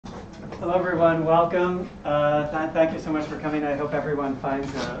Hello, everyone. Welcome. Thank you so much for coming. I hope everyone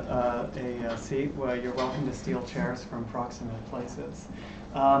finds a seat. Well, you're welcome to steal chairs from proximate places.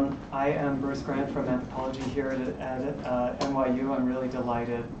 I am Bruce Grant from anthropology here at NYU. I'm really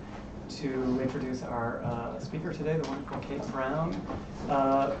delighted to introduce our speaker today, the wonderful Kate Brown,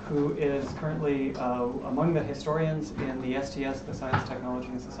 who is currently among the historians in the STS, the Science, Technology,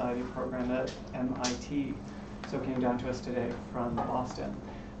 and Society program at MIT. So came down to us today from Boston.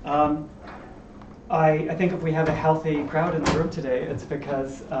 I think if we have a healthy crowd in the room today, it's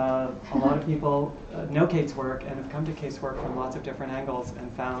because a lot of people know Kate's work and have come to Kate's work from lots of different angles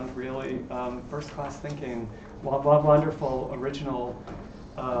and found really first-class thinking, wonderful, original,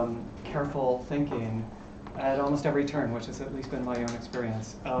 careful thinking at almost every turn, which has at least been my own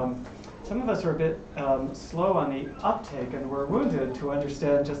experience. Some of us are a bit slow on the uptake, and we're wounded to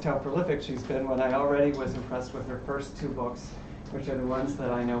understand just how prolific she's been when I already was impressed with her first two books, which are the ones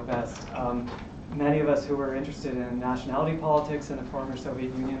that I know best. Many of us who were interested in nationality politics in the former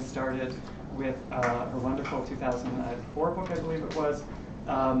Soviet Union started with her wonderful 2004 book, I believe it was,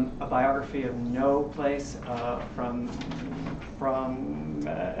 a biography of No Place from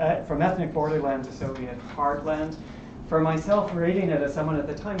ethnic borderland to Soviet heartland. For myself, reading it as someone at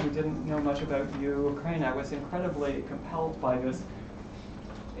the time who didn't know much about Ukraine, I was incredibly compelled by this.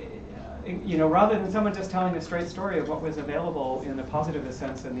 You know, rather than someone just telling a straight story of what was available in a positivist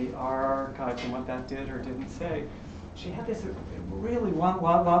sense in the archives and what that did or didn't say, she had this really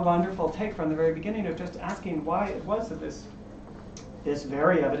wonderful take from the very beginning of just asking why it was that this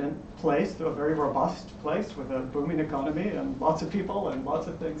very evident place, a very robust place with a booming economy and lots of people and lots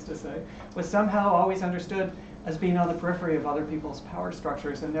of things to say, was somehow always understood as being on the periphery of other people's power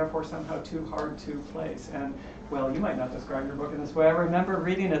structures and therefore somehow too hard to place. And well, you might not describe your book in this way. I remember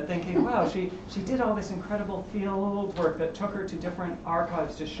reading it thinking, wow, she did all this incredible field work that took her to different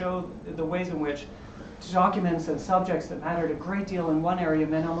archives to show the ways in which documents and subjects that mattered a great deal in one area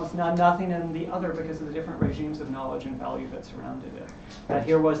meant almost nothing in the other because of the different regimes of knowledge and value that surrounded it. That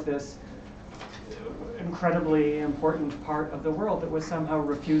here was this incredibly important part of the world that was somehow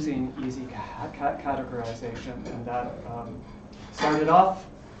refusing easy categorization, and that started off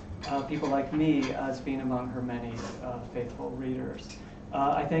people like me as being among her many faithful readers.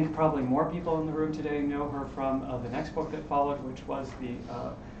 I think probably more people in the room today know her from the next book that followed, which was the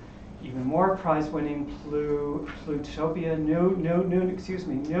even more prize-winning Plutopia,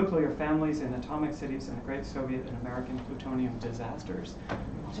 Nuclear Families in Atomic Cities in the Great Soviet and American Plutonium Disasters.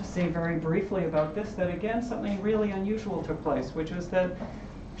 I'll just say very briefly about this that, again, something really unusual took place, which was that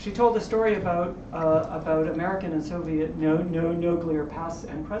she told a story about American and Soviet nuclear pasts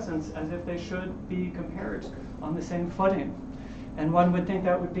and presents as if they should be compared on the same footing. And one would think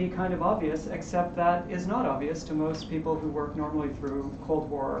that would be kind of obvious, except that is not obvious to most people who work normally through Cold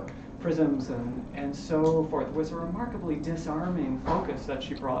War prisms and so forth. It was a remarkably disarming focus that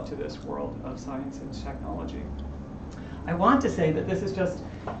she brought to this world of science and technology. I want to say that this is just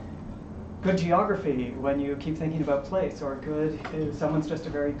good geography when you keep thinking about place, or good, someone's just a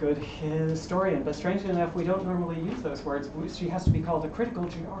very good historian. But strangely enough, we don't normally use those words. She has to be called a critical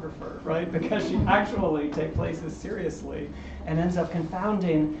geographer, right? Because she actually takes places seriously and ends up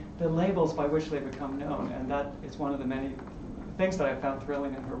confounding the labels by which they become known. And that is one of the many things that I found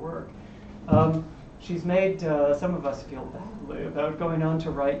thrilling in her work. She's made some of us feel badly about going on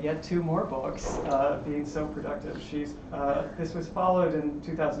to write yet two more books, being so productive. This was followed in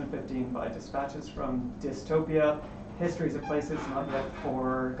 2015 by Dispatches from Dystopia, Histories of Places Not Yet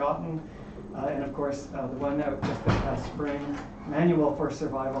Forgotten, and of course the one out just this past spring, Manual for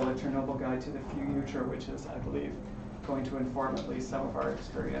Survival, A Chernobyl Guide to the Future, which is, I believe, going to inform at least some of our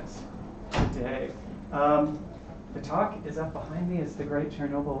experience today. The talk is up behind me. It's the Great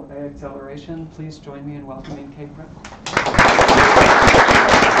Chernobyl Acceleration. Please join me in welcoming Kate Brown.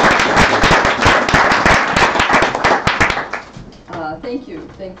 Thank you.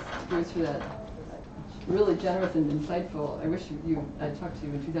 Thanks, Bruce, for that really generous and insightful. I wish I talked to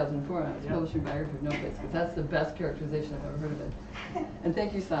you in 2004 when I was publishing biography of No Place, because that's the best characterization I've ever heard of it. And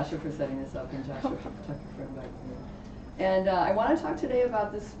thank you, Sasha, for setting this up, and Joshua Tucker for inviting me. And I want to talk today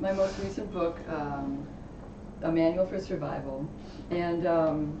about my most recent book, A Manual for Survival. And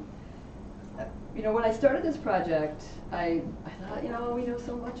you know, when I started this project, I thought, you know, we know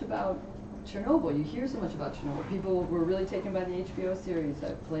so much about Chernobyl. You hear so much about Chernobyl. People were really taken by the HBO series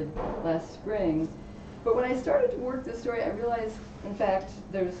I played last spring. But when I started to work this story, I realized, in fact,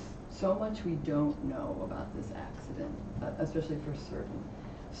 there's so much we don't know about this accident, especially for certain.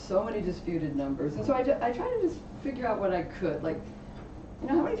 So many disputed numbers. And so I tried to just figure out what I could. Like, you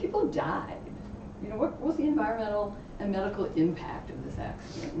know, how many people died? you know, what was the environmental and medical impact of this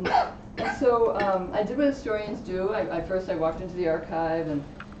accident? And so I did what historians do. First I walked into the archive and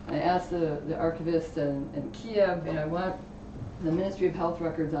I asked the archivist in Kiev, you know, I want the Ministry of Health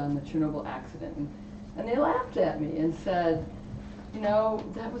records on the Chernobyl accident. And they laughed at me and said, you know,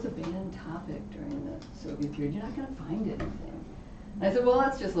 that was a banned topic during the Soviet period. You're not going to find anything. And I said, well,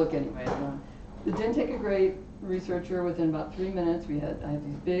 let's just look anyway. It didn't take a great researcher. Within about 3 minutes, I had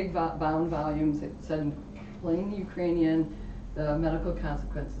these big bound volumes that said in plain Ukrainian the medical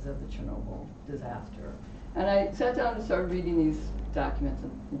consequences of the Chernobyl disaster. And I sat down and started reading these documents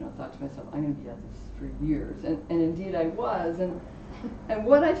and, you know, thought to myself, I'm going to be at this for years. And indeed I was. And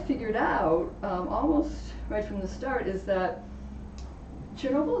what I figured out almost right from the start is that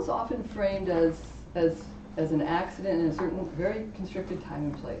Chernobyl is often framed as an accident in a certain very constricted time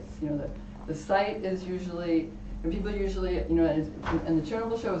and place. You know, the site is usually, and people usually, you know, and the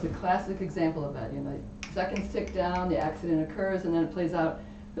Chernobyl show is a classic example of that. You know, the seconds tick down, the accident occurs, and then it plays out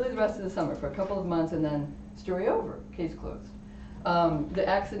really the rest of the summer for a couple of months, and then story over, case closed. The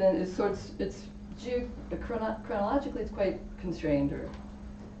accident is chronologically it's quite constrained or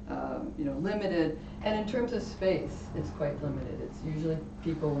you know, limited, and in terms of space, it's quite limited. It's usually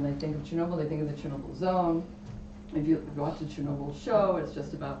people, when they think of Chernobyl, they think of the Chernobyl zone. If you watch the Chernobyl show, it's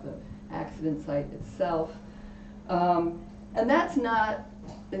just about the accident site itself. And that's not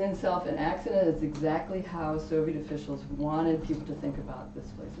in itself an accident. It's exactly how Soviet officials wanted people to think about this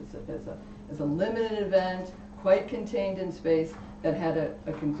place as a limited event, quite contained in space, that had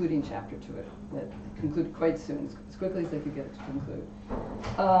a concluding chapter to it, that concluded quite soon, as quickly as they could get it to conclude.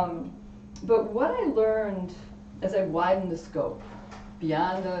 But what I learned as I widened the scope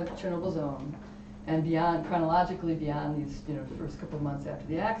beyond the Chernobyl zone and beyond, chronologically beyond these, you know, first couple of months after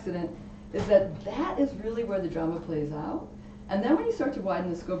the accident, is that is really where the drama plays out. And then when you start to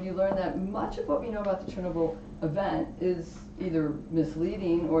widen the scope, you learn that much of what we know about the Chernobyl event is either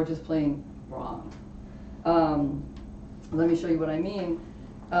misleading or just plain wrong. Let me show you what I mean.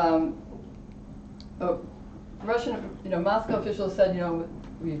 Russian, you know, Moscow officials said, you know,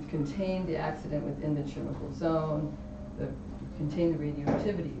 we've contained the accident within the Chernobyl zone, contained the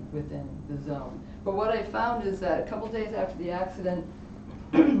radioactivity within the zone. But what I found is that a couple days after the accident,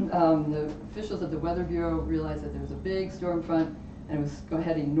 the officials at the Weather Bureau realized that there was a big storm front and it was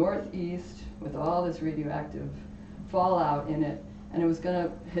heading northeast with all this radioactive fallout in it, and it was going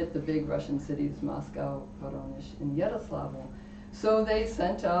to hit the big Russian cities, Moscow, Voronezh, and Yaroslavl. So they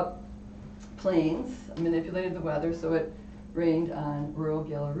sent up planes, manipulated the weather so it rained on rural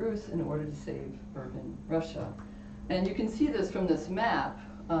Belarus in order to save urban Russia. And you can see this from this map.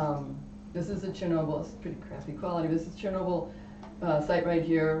 This is a Chernobyl, it's pretty crappy quality. This is Chernobyl site right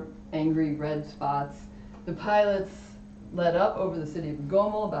here, angry red spots. The pilots led up over the city of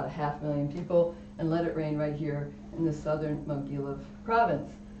Gomel, about 500,000 people, and let it rain right here in the southern Mogilov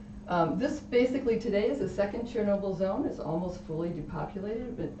province. This basically today is the second Chernobyl zone. It's almost fully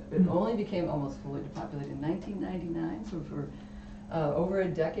depopulated, but it only became almost fully depopulated in 1999. So for over a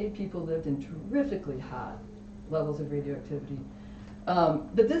decade, people lived in terrifically hot levels of radioactivity.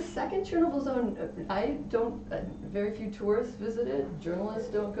 But this second Chernobyl zone, very few tourists visit it. Journalists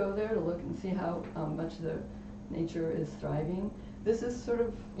don't go there to look and see how much the nature is thriving. This is sort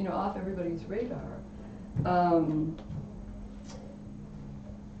of, you know, off everybody's radar.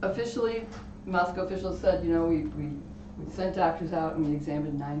 Officially, Moscow officials said, you know, we sent doctors out and we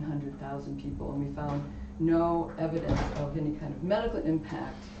examined 900,000 people, and we found no evidence of any kind of medical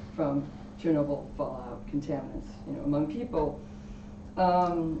impact from Chernobyl fallout contaminants, you know, among people.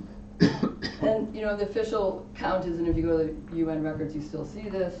 And you know, the official count is, and if you go to the UN records, you still see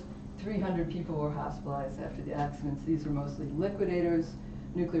this. 300 people were hospitalized after the accidents. These are mostly liquidators,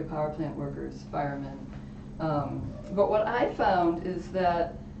 nuclear power plant workers, firemen. But what I found is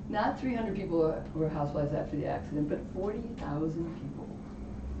that not 300 people were hospitalized after the accident, but 40,000 people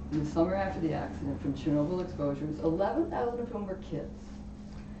in the summer after the accident from Chernobyl exposures, 11,000 of whom were kids.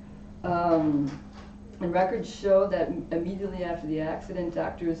 And records show that immediately after the accident,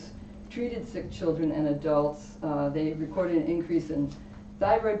 doctors treated sick children and adults. They recorded an increase in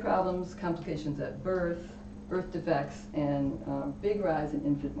thyroid problems, complications at birth defects, and big rise in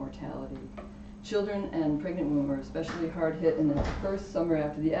infant mortality. Children and pregnant women were especially hard hit in the first summer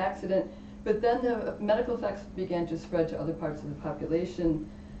after the accident, but then the medical effects began to spread to other parts of the population.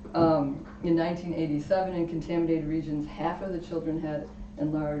 In 1987, in contaminated regions, half of the children had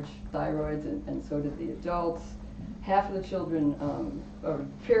enlarged thyroids, and so did the adults. Half of the children,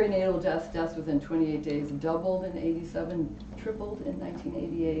 perinatal deaths within 28 days doubled in 87, tripled in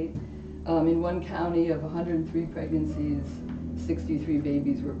 1988. In one county of 103 pregnancies, 63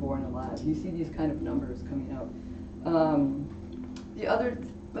 babies were born alive. You see these kind of numbers coming out. The other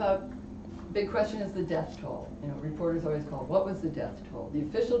big question is the death toll. You know, reporters always call, what was the death toll? The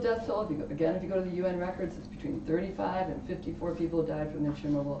official death toll, if you go to the UN records, it's between 35 and 54 people died from the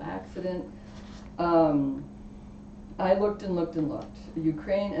Chernobyl accident. I looked and looked and looked.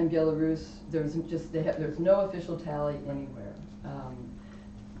 Ukraine and Belarus, there's no official tally anywhere.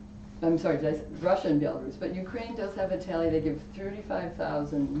 I'm sorry, did I say Russia and Belarus? But Ukraine does have a tally. They give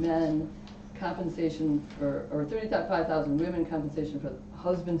 35,000 men compensation for, or 35,000 women compensation for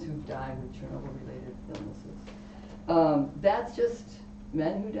husbands who've died with Chernobyl-related illnesses. That's just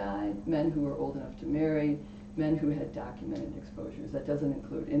men who died, men who were old enough to marry, men who had documented exposures. That doesn't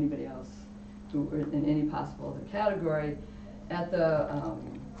include anybody else who were in any possible other category. At the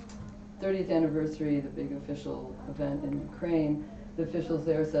 30th anniversary, the big official event in Ukraine, the officials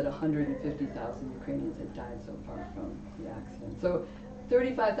there said 150,000 Ukrainians had died so far from the accident. So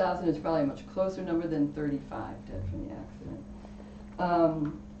 35,000 is probably a much closer number than 35 dead from the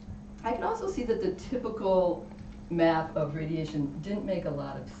accident. I can also see that the typical map of radiation didn't make a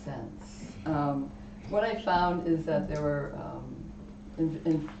lot of sense. What I found is that there were,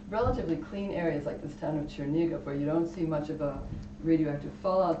 in relatively clean areas like this town of Chernihiv, where you don't see much of a radioactive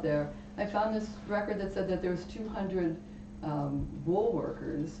fallout there, I found this record that said that there was 200 wool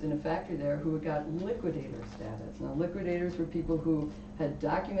workers in a factory there who had got liquidator status. Now, liquidators were people who had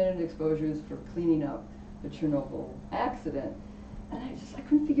documented exposures for cleaning up the Chernobyl accident. And I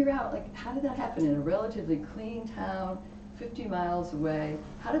couldn't figure out, like, how did that happen in a relatively clean town, 50 miles away?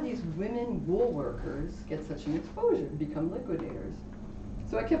 How did these women wool workers get such an exposure and become liquidators?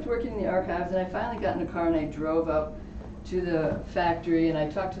 So I kept working in the archives, and I finally got in a car and I drove up to the factory and I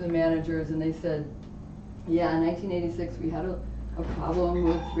talked to the managers, and they said, yeah, in 1986 we had a problem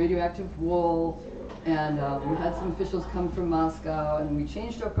with radioactive wool, and we had some officials come from Moscow, and we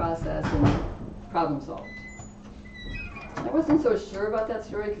changed our process, and problem solved. I wasn't so sure about that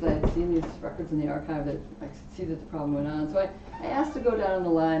story because I had seen these records in the archive that I could see that the problem went on. So I asked to go down on the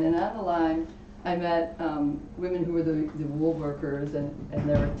line, and on the line I met women who were the wool workers, and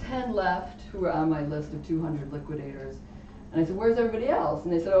there were 10 left who were on my list of 200 liquidators. And I said, where's everybody else?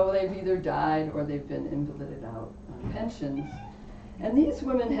 And they said, oh, they've either died or they've been invalided out on pensions. And these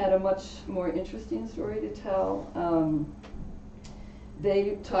women had a much more interesting story to tell.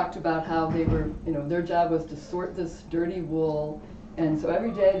 They talked about how they were, you know, their job was to sort this dirty wool. And so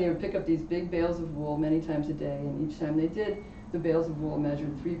every day they would pick up these big bales of wool many times a day. And each time they did, the bales of wool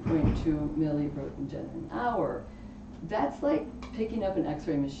measured 3.2 milliroentgen an hour. That's like picking up an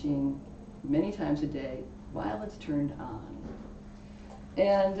X-ray machine many times a day while it's turned on.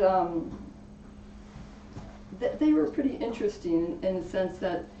 And they were pretty interesting in the sense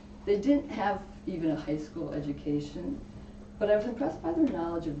that they didn't have even a high school education, but I was impressed by their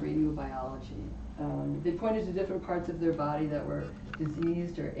knowledge of radiobiology. They pointed to different parts of their body that were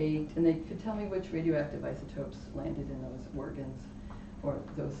diseased or ached, and they could tell me which radioactive isotopes landed in those organs or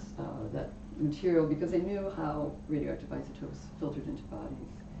those that material, because they knew how radioactive isotopes filtered into bodies.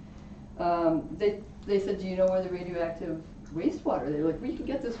 They said, do you know where the radioactive wastewater? They were like, we could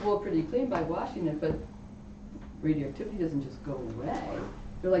get this wool pretty clean by washing it, but radioactivity doesn't just go away.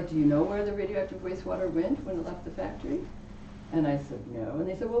 They're like, do you know where the radioactive wastewater went when it left the factory? And I said, no. And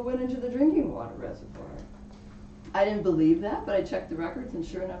they said, well, it went into the drinking water reservoir. I didn't believe that, but I checked the records, and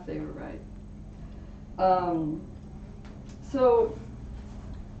sure enough, they were right. So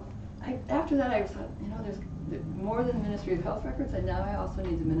after that, I thought, you know, there's more than the Ministry of Health records, and now I also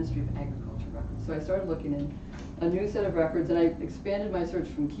need the Ministry of Agriculture records. So I started looking in a new set of records, and I expanded my search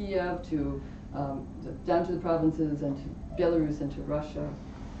from Kiev to down to the provinces and to Belarus and to Russia.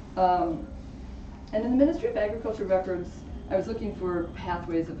 And in the Ministry of Agriculture records, I was looking for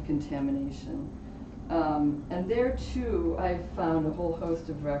pathways of contamination. And there too, I found a whole host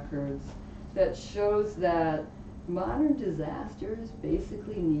of records that shows that modern disasters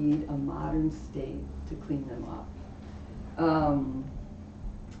basically need a modern state to clean them up.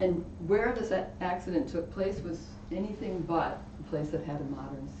 And where this accident took place was anything but a place that had a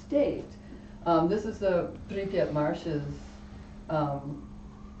modern state. This is the Pripyat marshes,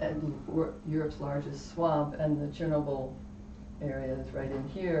 and Europe's largest swamp, and the Chernobyl area is right in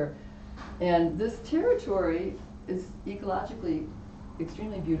here. And this territory is ecologically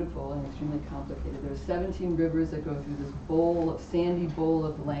extremely beautiful and extremely complicated. There's 17 rivers that go through this sandy bowl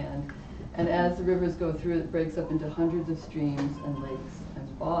of land. And as the rivers go through, it breaks up into hundreds of streams and lakes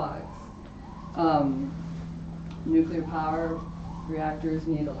and bogs. Nuclear power reactors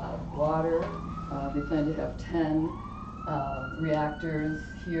need a lot of water. They plan to have 10 reactors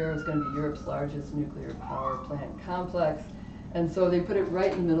here. It's going to be Europe's largest nuclear power plant complex. And so they put it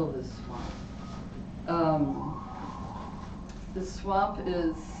right in the middle of this swamp. The swamp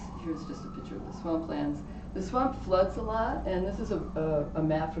is, here's just a picture of the swamplands. The swamp floods a lot, and this is a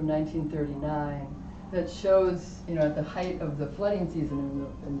map from 1939 that shows, you know, at the height of the flooding season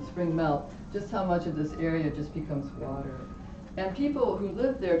in the spring melt, just how much of this area just becomes water. And people who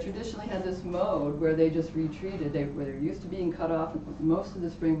lived there traditionally had this mode where they just retreated. Where they're used to being cut off most of the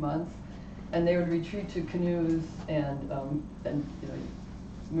spring months, and they would retreat to canoes and you know,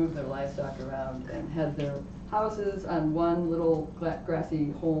 move their livestock around and had their houses on one little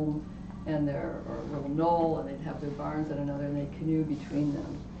grassy home and their or little knoll, and they'd have their barns on another, and they'd canoe between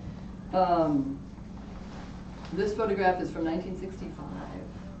them. This photograph is from 1965.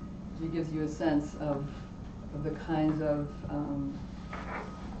 It gives you a sense of the kinds of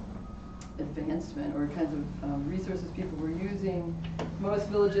advancement or kinds of resources people were using. Most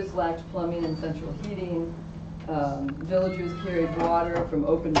villages lacked plumbing and central heating. Villagers carried water from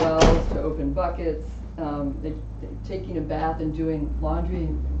open wells to open buckets. Taking a bath and doing laundry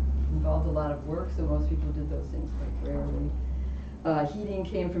involved a lot of work, so most people did those things quite rarely. Heating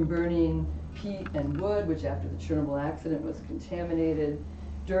came from burning peat and wood, which after the Chernobyl accident was contaminated.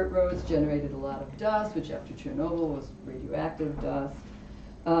 Dirt roads generated a lot of dust, which after Chernobyl was radioactive dust.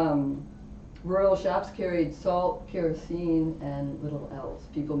 Rural shops carried salt, kerosene, and little else.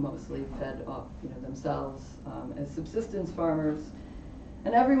 People mostly fed off, you know, themselves as subsistence farmers.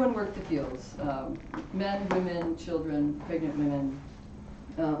 And everyone worked the fields, men, women, children, pregnant women.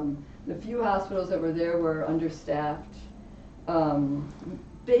 The few hospitals that were there were understaffed.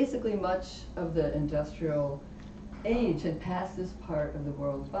 Basically, much of the industrial age had passed this part of the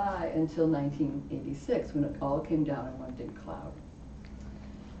world by until 1986, when it all came down in one big cloud.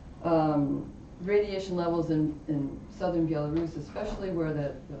 Radiation levels in southern Belarus, especially where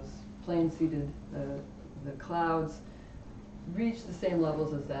those planes seeded the clouds, reached the same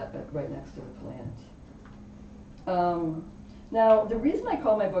levels as that, but right next to the plant. Now, the reason I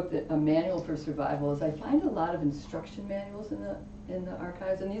call my book a manual for survival is I find a lot of instruction manuals in the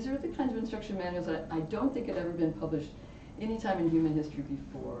archives, and these are the kinds of instruction manuals that I don't think had ever been published any time in human history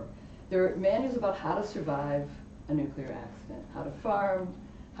before. They're manuals about how to survive a nuclear accident, how to farm,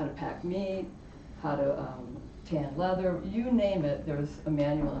 how to pack meat, how to tan leather, you name it, there's a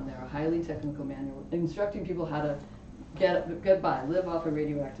manual in there, a highly technical manual, instructing people how to get by, live off a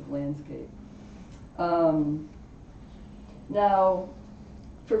radioactive landscape. Now,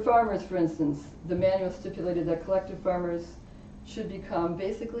 for farmers, for instance, the manual stipulated that collective farmers should become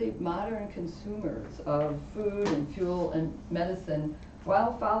basically modern consumers of food and fuel and medicine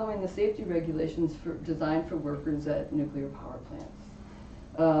while following the safety regulations designed for workers at nuclear power plants.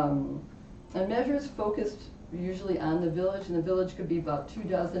 And measures focused usually on the village, and the village could be about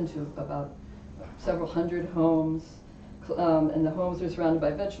 24 to about several hundred homes. And the homes are surrounded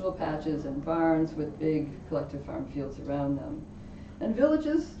by vegetable patches and barns with big collective farm fields around them. And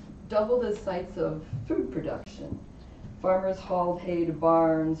villages doubled as sites of food production. Farmers hauled hay to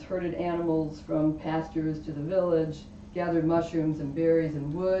barns, herded animals from pastures to the village, gathered mushrooms and berries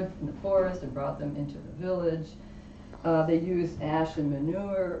and wood in the forest and brought them into the village. They used ash and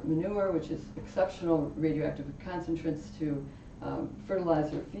manure, which is exceptional radioactive concentrates, to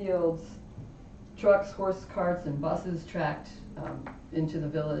fertilize their fields. Trucks, horse carts, and buses tracked into the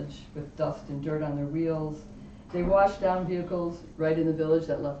village with dust and dirt on their wheels. They washed down vehicles right in the village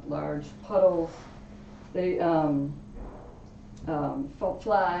that left large puddles. They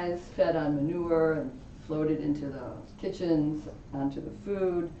flies fed on manure and floated into the kitchens, onto the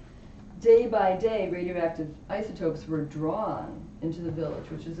food. Day by day, radioactive isotopes were drawn into the village,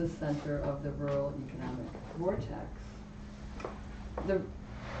 which is the center of the rural economic vortex. The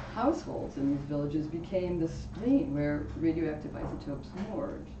households in these villages became the stream where radioactive isotopes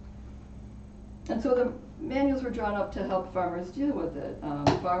moored. And so the manuals were drawn up to help farmers deal with it.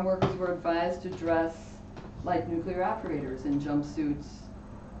 Farm workers were advised to dress like nuclear operators in jumpsuits,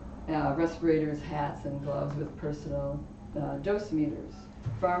 respirators, hats, and gloves with personal dosimeters.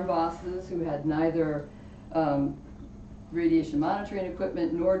 Farm bosses who had neither radiation monitoring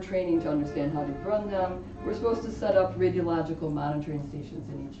equipment nor training to understand how to run them were supposed to set up radiological monitoring stations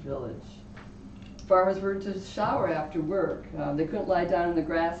in each village. Farmers were to shower after work. They couldn't lie down in the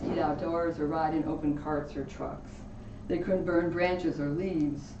grass, eat outdoors, or ride in open carts or trucks. They couldn't burn branches or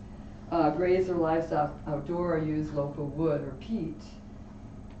leaves, graze their livestock outdoor, or use local wood or peat.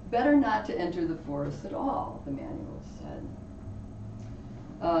 Better not to enter the forest at all, the manuals said.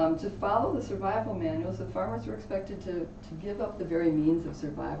 To follow the survival manuals, the farmers were expected to give up the very means of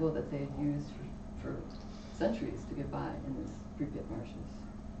survival that they had used for centuries to get by in these Pripyat marshes.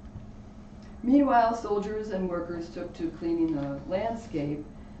 Meanwhile, soldiers and workers took to cleaning the landscape.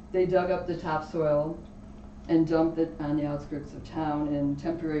 They dug up the topsoil and dumped it on the outskirts of town in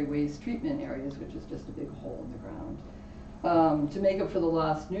temporary waste treatment areas, which is just a big hole in the ground. To make up for the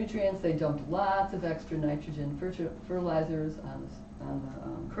lost nutrients, they dumped lots of extra nitrogen fertilizers on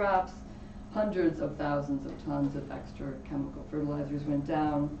the crops. Hundreds of thousands of tons of extra chemical fertilizers went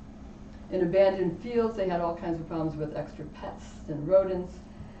down. In abandoned fields, they had all kinds of problems with extra pests and rodents.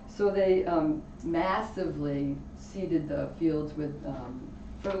 So they massively seeded the fields with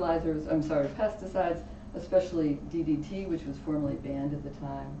pesticides, especially DDT, which was formerly banned at the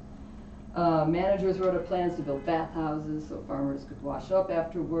time. Managers wrote up plans to build bathhouses so farmers could wash up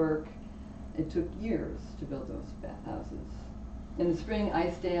after work. It took years to build those bathhouses. In the spring,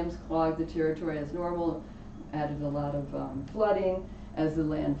 ice dams clogged the territory as normal, added a lot of flooding. As the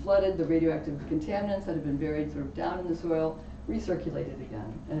land flooded, the radioactive contaminants that had been buried sort of down in the soil recirculated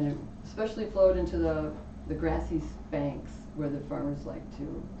again, and it especially flowed into the grassy banks where the farmers like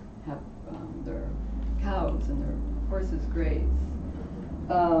to have their cows and their horses graze.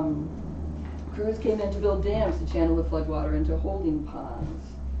 Crews came in to build dams to channel the floodwater into holding ponds.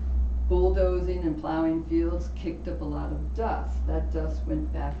 Bulldozing and plowing fields kicked up a lot of dust. That dust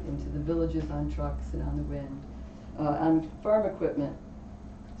went back into the villages on trucks and on the wind, on farm equipment.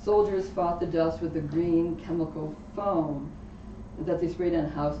 Soldiers fought the dust with the green chemical foam that they sprayed on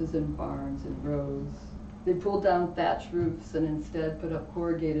houses and barns and roads. They pulled down thatch roofs and instead put up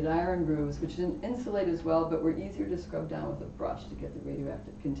corrugated iron roofs, which didn't insulate as well, but were easier to scrub down with a brush to get the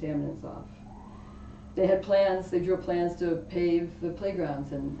radioactive contaminants off. They had plans, they drew plans to pave the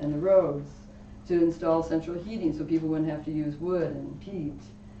playgrounds and the roads, to install central heating so people wouldn't have to use wood and peat.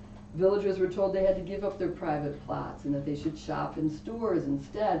 Villagers were told they had to give up their private plots and that they should shop in stores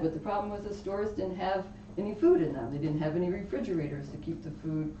instead, but the problem was the stores didn't have any food in them. They didn't have any refrigerators to keep the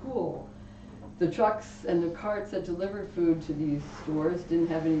food cool. The trucks and the carts that delivered food to these stores didn't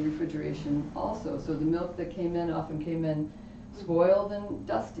have any refrigeration also, so the milk that came in often came in spoiled and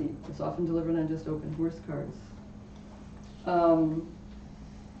dusty. It was often delivered on just open horse carts.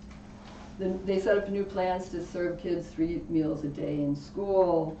 They set up new plans to serve kids 3 meals a day in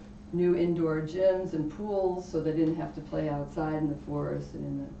school, new indoor gyms and pools so they didn't have to play outside in the forest and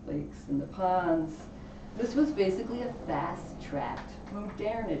in the lakes and the ponds. This was basically a fast-tracked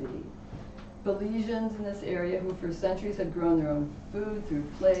modernity. Belizeans in this area, who for centuries had grown their own food through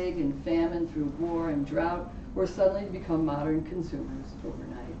plague and famine, through war and drought, were suddenly to become modern consumers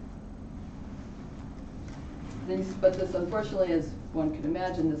overnight. But this, unfortunately, as one could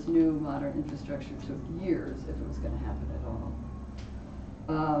imagine, this new modern infrastructure took years if it was going to happen at all.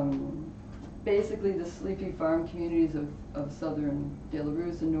 Basically, the sleepy farm communities of southern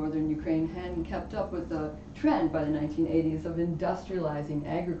Belarus and northern Ukraine hadn't kept up with the trend by the 1980s of industrializing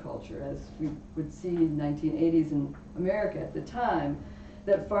agriculture, as we would see in the 1980s in America at the time,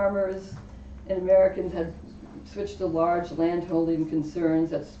 that farmers and Americans had switched to large landholding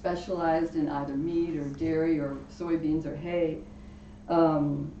concerns that specialized in either meat or dairy or soybeans or hay.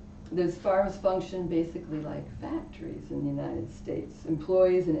 Those farms function basically like factories in the United States.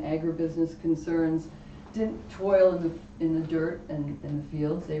 Employees and agribusiness concerns didn't toil in the dirt and in the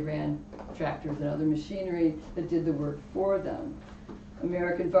fields. They ran tractors and other machinery that did the work for them.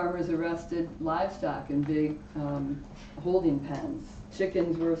 American farmers arrested livestock in big holding pens.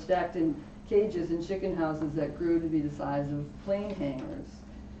 Chickens were stacked in cages in chicken houses that grew to be the size of plane hangars.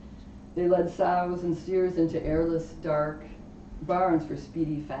 They led sows and steers into airless, dark barns for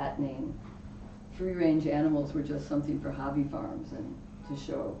speedy fattening. Free-range animals were just something for hobby farms and to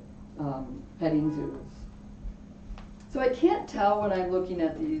show petting zoos. So I can't tell when I'm looking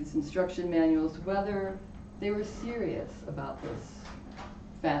at these instruction manuals whether they were serious about this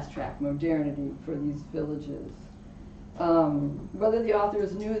fast-track modernity for these villages. Whether the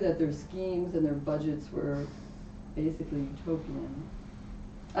authors knew that their schemes and their budgets were basically utopian.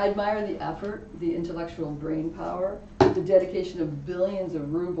 I admire the effort, the intellectual brain power, the dedication of billions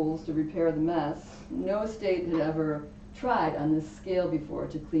of rubles to repair the mess. No state had ever tried on this scale before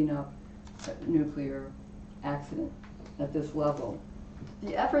to clean up a nuclear accident at this level.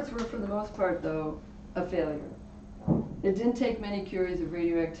 The efforts were, for the most part, though, a failure. It didn't take many curies of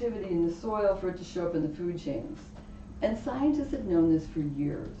radioactivity in the soil for it to show up in the food chains. And scientists had known this for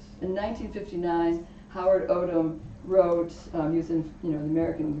years. In 1959, Howard Odum wrote, using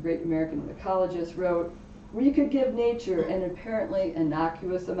the great American ecologist, wrote, "We could give nature an apparently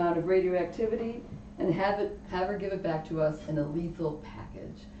innocuous amount of radioactivity and have her give it back to us in a lethal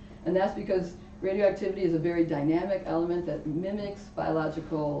package." And that's because radioactivity is a very dynamic element that mimics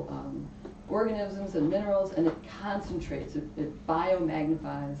biological organisms and minerals, and it concentrates, it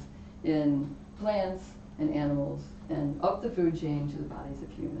biomagnifies in plants and animals and up the food chain to the bodies of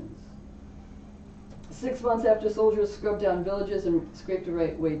humans. 6 months after soldiers scrubbed down villages and scraped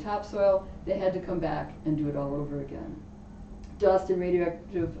away topsoil, they had to come back and do it all over again. Dust and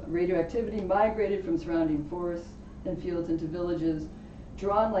radioactivity migrated from surrounding forests and fields into villages,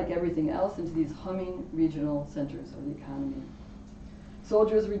 drawn like everything else into these humming regional centers of the economy.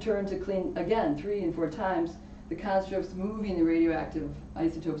 Soldiers returned to clean again 3 and 4 times, the constructs moving the radioactive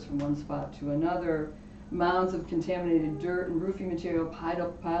isotopes from one spot to another. Mounds of contaminated dirt and roofing material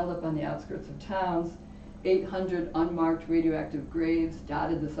piled up on the outskirts of towns. 800 unmarked radioactive graves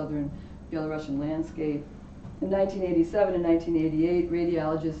dotted the southern Belarusian landscape. In 1987 and 1988,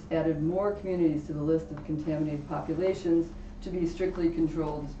 radiologists added more communities to the list of contaminated populations to be strictly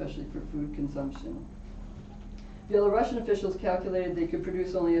controlled, especially for food consumption. Belarusian officials calculated they could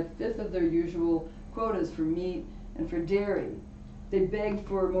produce only a fifth of their usual quotas for meat and for dairy. They begged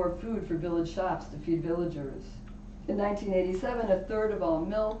for more food for village shops to feed villagers. In 1987, a third of all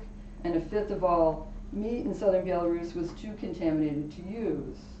milk and a fifth of all meat in southern Belarus was too contaminated to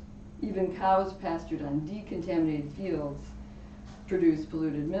use. Even cows pastured on decontaminated fields produced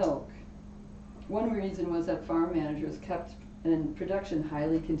polluted milk. One reason was that farm managers kept in production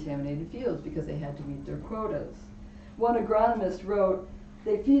highly contaminated fields because they had to meet their quotas. One agronomist wrote,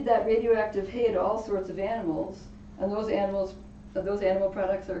 "They feed that radioactive hay to all sorts of animals, and those animal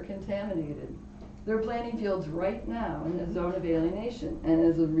products are contaminated. They're planting fields right now in the zone of alienation, and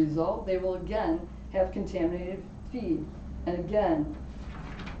as a result, they will again have contaminated feed, and again,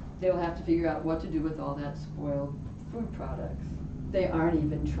 they will have to figure out what to do with all that spoiled food products. They aren't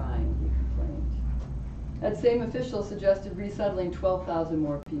even trying," he complained. That same official suggested resettling 12,000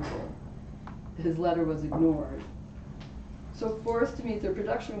 more people. His letter was ignored. So forced to meet their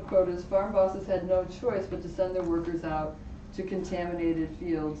production quotas, farm bosses had no choice but to send their workers out to contaminated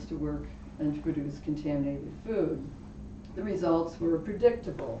fields to work and to produce contaminated food. The results were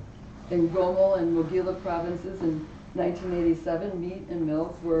predictable. In Gomel and Mogila provinces in 1987, meat and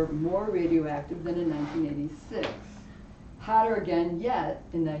milk were more radioactive than in 1986. Hotter again yet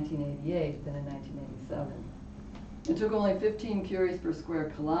in 1988 than in 1987. It took only 15 curies per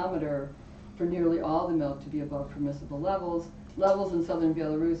square kilometer for nearly all the milk to be above permissible levels. Levels in southern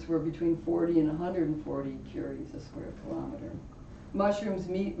Belarus were between 40 and 140 curies a square kilometer. Mushrooms,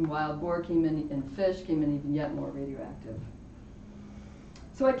 meat, and wild boar and fish came in even yet more radioactive.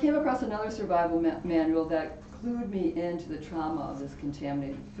 So I came across another survival manual that clued me into the trauma of this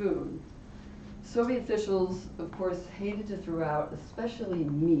contaminated food. Soviet officials, of course, hated to throw out especially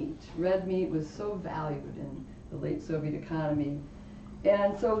meat. Red meat was so valued in the late Soviet economy.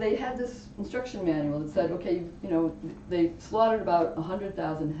 And so they had this instruction manual that said, okay, they slaughtered about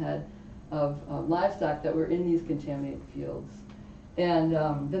 100,000 head of livestock that were in these contaminated fields. And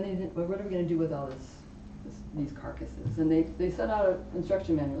then they didn't, well, what are we going to do with all these carcasses? And they sent out an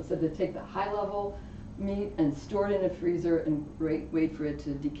instruction manual that said to take the high-level meat and store it in a freezer and wait for it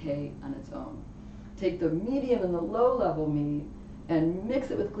to decay on its own. Take the medium and the low-level meat and mix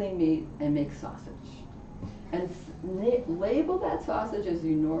it with clean meat and make sausage. And label that sausage as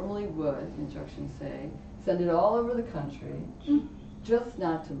you normally would, the instructions say. Send it all over the country, just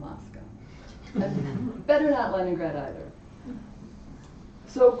not to Moscow. And better not Leningrad either.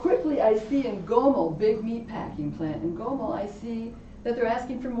 So quickly I see in Gomel, big meat packing plant in Gomel, I see that they're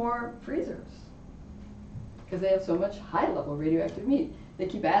asking for more freezers because they have so much high-level radioactive meat. They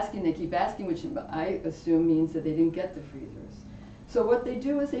keep asking, which I assume means that they didn't get the freezers. So what they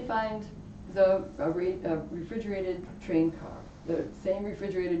do is they find the refrigerated train car, the same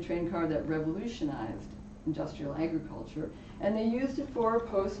refrigerated train car that revolutionized industrial agriculture, and they used it for a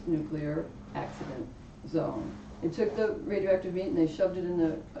post-nuclear accident zone. They took the radioactive meat and they shoved it in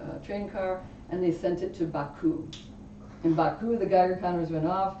the train car and they sent it to Baku. In Baku, the Geiger counters went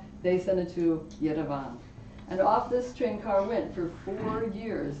off, they sent it to Yerevan. And off this train car went for 4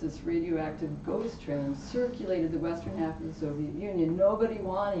 years. This radioactive ghost train circulated the western half of the Soviet Union, nobody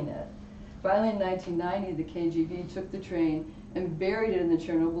wanting it. Finally, in 1990, the KGB took the train and buried it in the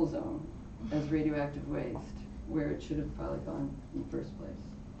Chernobyl zone as radioactive waste, where it should have probably gone in the first place.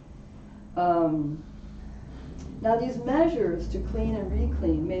 Now, these measures to clean and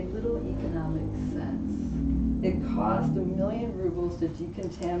reclean made little economic sense. It cost 1 million rubles to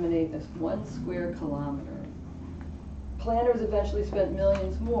decontaminate 1 square kilometer. Planners eventually spent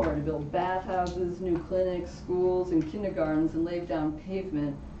millions more to build bathhouses, new clinics, schools, and kindergartens, and laid down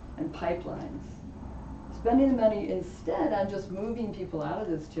pavement and pipelines. Spending the money instead on just moving people out of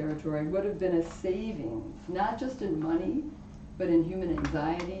this territory would have been a savings, not just in money, but in human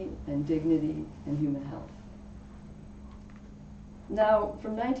anxiety and dignity and human health. Now,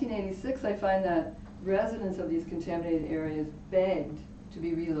 from 1986, I find that residents of these contaminated areas begged to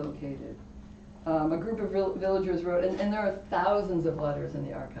be relocated. A group of villagers wrote, and there are thousands of letters in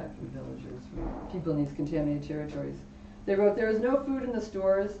the archive from villagers, from people in these contaminated territories. They wrote, "There is no food in the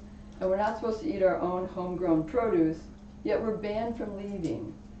stores, and we're not supposed to eat our own homegrown produce, yet we're banned from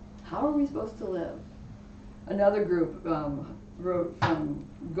leaving. How are we supposed to live?" Another group wrote from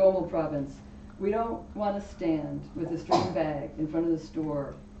Gomel province, "We don't want to stand with a string bag in front of the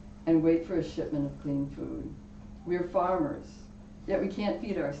store and wait for a shipment of clean food. We're farmers, yet we can't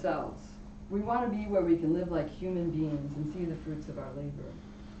feed ourselves. We want to be where we can live like human beings and see the fruits of our labor."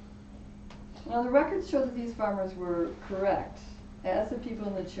 Now, the records show that these farmers were correct. As the people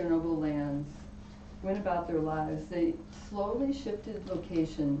in the Chernobyl lands went about their lives, they slowly shifted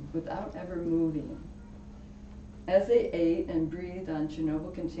location without ever moving. As they ate and breathed on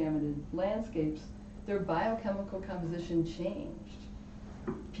Chernobyl-contaminated landscapes, their biochemical composition changed.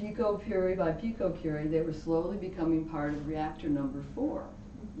 Picocurie by picocurie, they were slowly becoming part of reactor number 4,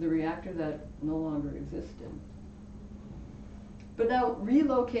 the reactor that no longer existed. But now,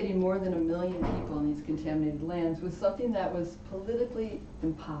 relocating more than 1 million people in these contaminated lands was something that was politically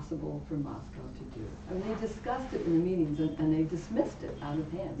impossible for Moscow to do. I mean, they discussed it in the meetings and they dismissed it out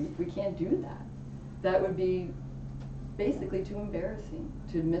of hand. We can't do that. That would be basically too embarrassing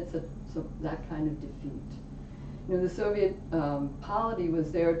to admit that kind of defeat. You know, the Soviet polity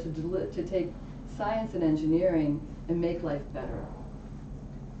was there to take science and engineering and make life better.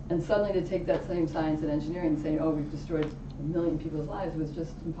 And suddenly to take that same science and engineering and saying, oh, we've destroyed 1 million people's lives was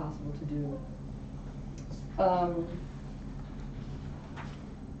just impossible to do.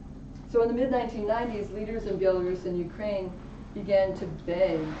 So in the mid-1990s, leaders in Belarus and Ukraine began to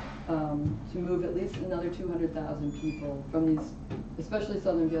beg to move at least another 200,000 people from these, especially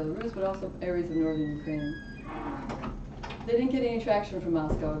southern Belarus, but also areas of northern Ukraine. They didn't get any traction from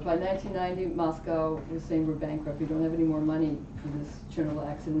Moscow. By 1990, Moscow was saying we're bankrupt. We don't have any more money for this Chernobyl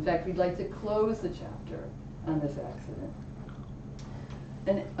accident. In fact, we'd like to close the chapter on this accident.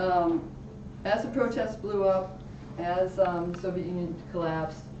 And as the protests blew up, as the Soviet Union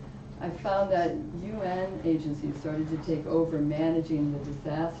collapsed, I found that UN agencies started to take over managing the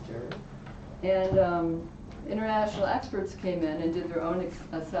disaster. And international experts came in and did their own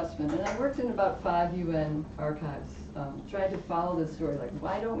assessment. And I worked in about 5 UN archives, trying to follow this story. Like,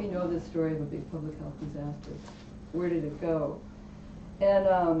 why don't we know this story of a big public health disaster? Where did it go?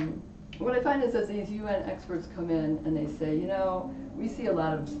 And what I find is that these UN experts come in and they say, you know, we see a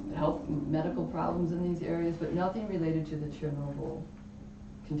lot of health and medical problems in these areas, but nothing related to the Chernobyl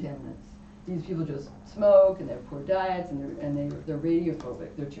contaminants. These people just smoke and they have poor diets and they're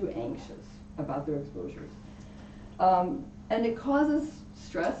radiophobic. They're too anxious about their exposures. And it causes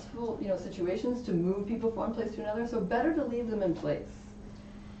stressful, situations to move people from one place to another, so better to leave them in place.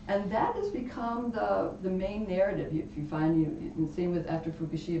 And that has become the main narrative. If you find, same with after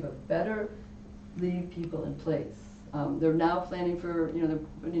Fukushima, better leave people in place. They're now planning for, they're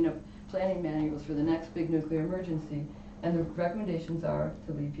putting up planning manuals for the next big nuclear emergency, and the recommendations are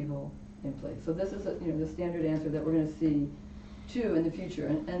to leave people in place. So this is, the standard answer that we're going to see, too, in the future.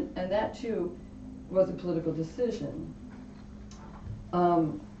 And that, too, was a political decision.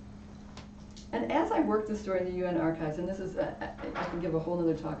 And as I worked this story in the UN archives, and this is, I can give a whole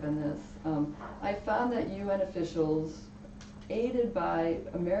other talk on this, I found that UN officials, aided by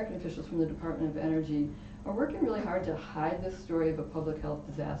American officials from the Department of Energy, are working really hard to hide this story of a public health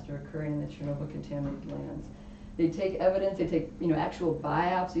disaster occurring in the Chernobyl contaminated lands. They take evidence, they take actual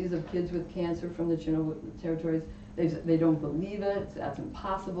biopsies of kids with cancer from the Chernobyl territories. They don't believe it, that's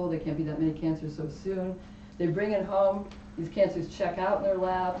impossible, there can't be that many cancers so soon. They bring it home, these cancers check out in their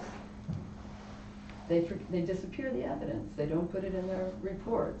labs. They disappear the evidence, they don't put it in their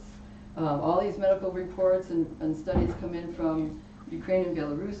reports. All these medical reports and studies come in from Ukraine and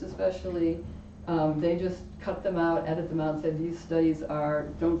Belarus especially. They just cut them out, edit them out, and say these studies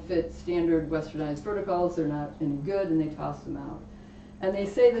don't fit standard westernized protocols, they're not any good, and they toss them out. And they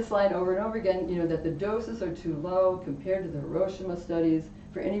say this line over and over again, that the doses are too low compared to the Hiroshima studies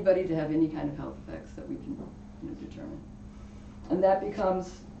for anybody to have any kind of health effects that we can determine. And that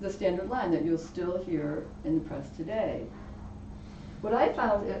becomes the standard line that you'll still hear in the press today. What I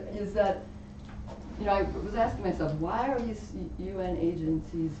found is that, I was asking myself, why are these UN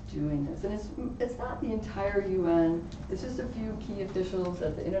agencies doing this? And it's not the entire UN, it's just a few key officials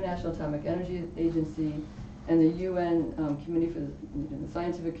at the International Atomic Energy Agency and the UN Committee for the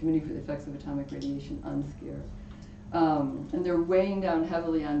Scientific Committee for the Effects of Atomic Radiation, UNSCEAR. And they're weighing down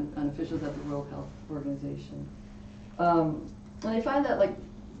heavily on officials at the World Health Organization. And I find that,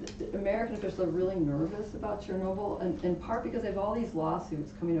 American officials are really nervous about Chernobyl, and in part because they have all these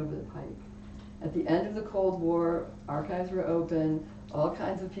lawsuits coming over the pike. At the end of the Cold War, archives were open, all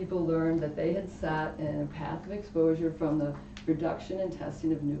kinds of people learned that they had sat in a path of exposure from the production and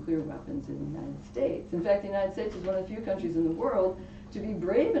testing of nuclear weapons in the United States. In fact, the United States is one of the few countries in the world to be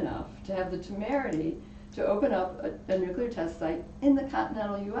brave enough to have the temerity to open up a nuclear test site in the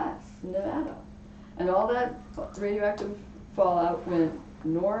continental US, in Nevada. And all that radioactive fallout went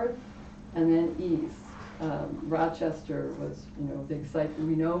north and then east. Rochester was, a big site.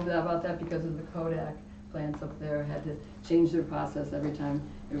 We know about that because of the Kodak plants up there had to change their process every time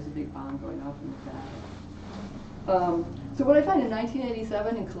there was a big bomb going off in Nevada. So what I find in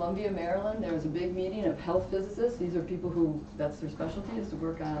 1987 in Columbia, Maryland, there was a big meeting of health physicists. These are people who, that's their specialty, is to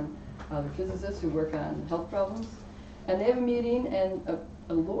work on, the physicists who work on health problems. And they have a meeting, and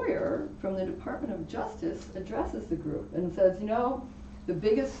a lawyer from the Department of Justice addresses the group and says, the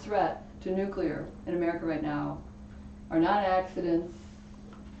biggest threat to nuclear in America right now are not accidents,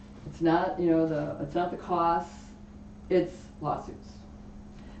 it's not, it's not the costs, it's lawsuits.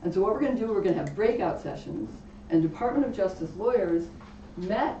 And so what we're going to do, we're going to have breakout sessions, and Department of Justice lawyers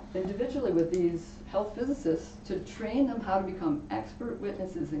met individually with these health physicists to train them how to become expert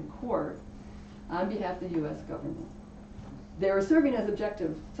witnesses in court on behalf of the US government. They were serving as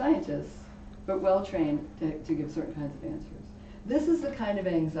objective scientists, but well trained to give certain kinds of answers. This is the kind of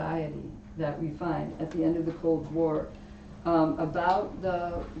anxiety that we find at the end of the Cold War about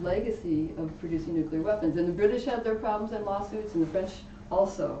the legacy of producing nuclear weapons. And the British had their problems and lawsuits, and the French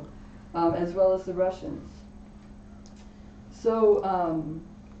also, as well as the Russians. So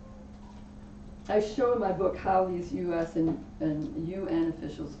I show in my book how these US and UN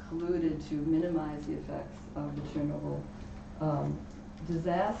officials colluded to minimize the effects of the Chernobyl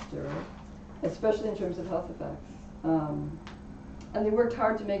disaster, especially in terms of health effects. And they worked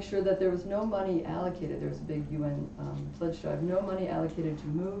hard to make sure that there was no money allocated. There was a big UN pledge drive, no money allocated to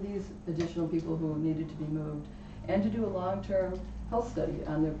move these additional people who needed to be moved, and to do a long-term health study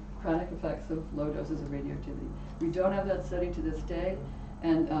on the chronic effects of low doses of radioactivity. We don't have that study to this day,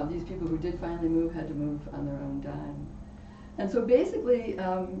 and these people who did finally move had to move on their own dime. And so basically,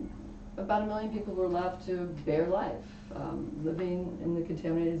 about 1 million people were left to bare life, living in the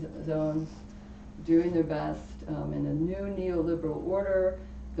contaminated zones, doing their best in a new neoliberal order.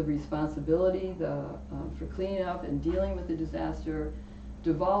 The responsibility for cleaning up and dealing with the disaster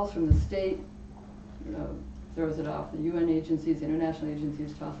devolves from the state, throws it off. The UN agencies, international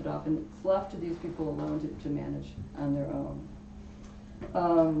agencies toss it off, and it's left to these people alone to manage on their own.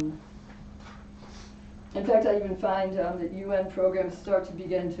 In fact, I even find that UN programs start to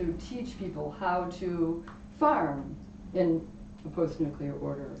begin to teach people how to farm in a post-nuclear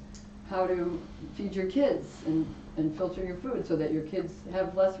order, how to feed your kids and filter your food so that your kids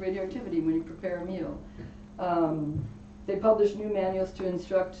have less radioactivity when you prepare a meal. They publish new manuals to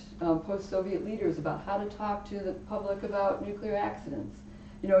instruct post-Soviet leaders about how to talk to the public about nuclear accidents.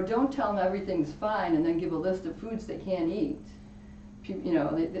 Don't tell them everything's fine and then give a list of foods they can't eat.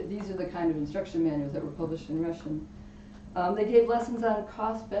 These are the kind of instruction manuals that were published in Russian. They gave lessons on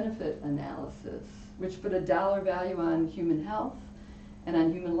cost-benefit analysis, which put a dollar value on human health and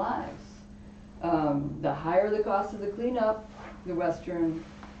on human lives. The higher the cost of the cleanup, the Western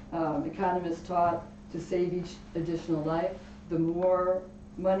economists taught, to save each additional life, the more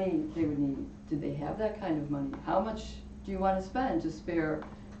money they would need. Did they have that kind of money? How much do you want to spend to spare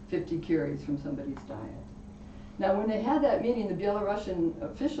 50 curies from somebody's diet? Now, when they had that meeting, the Belarusian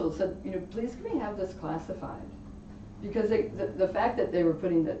officials said, please can we have this classified? Because the fact that they were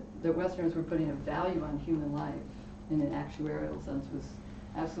the Westerners were putting a value on human life in an actuarial sense was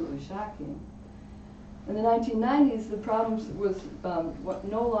absolutely shocking. In the 1990s, the problems was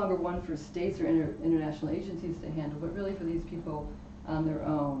no longer one for states or international agencies to handle, but really for these people on their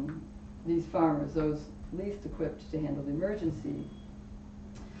own, these farmers, those least equipped to handle the emergency.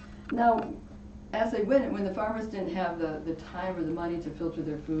 Now, as they went, when the farmers didn't have the time or the money to filter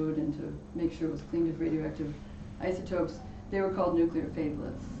their food and to make sure it was cleaned of radioactive isotopes, they were called nuclear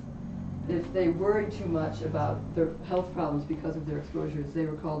fatalists. If they worried too much about their health problems because of their exposures, they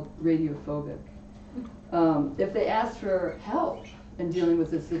were called radiophobic. If they asked for help in dealing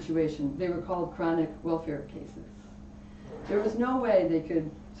with this situation, they were called chronic welfare cases. There was no way they could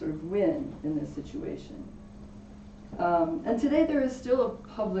sort of win in this situation. And today there is still a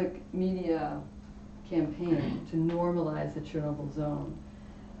public media campaign to normalize the Chernobyl zone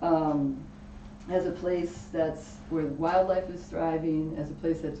as a place where wildlife is thriving, as a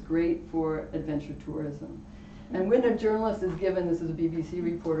place that's great for adventure tourism. And when a journalist is given, this is a BBC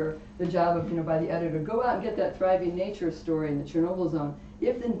reporter, the job of, by the editor, go out and get that thriving nature story in the Chernobyl zone,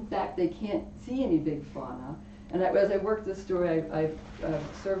 if in fact they can't see any big fauna. And as I worked this story, I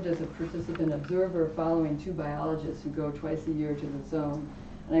served as a participant observer following 2 biologists who go twice a year to the zone.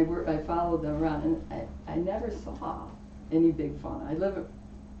 And I followed them around, and I never saw any big fauna. I live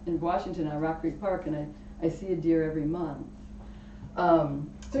in Washington on Rock Creek Park, and I see a deer every month. So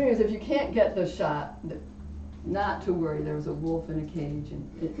anyways, if you can't get the shot, not to worry. There was a wolf in a cage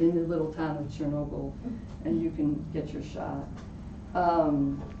in the little town of Chernobyl, and you can get your shot.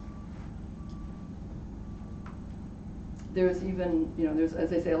 There's even, there's,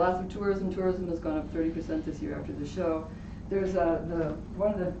 as I say, lots of tourism. Tourism has gone up 30% this year after the show. There's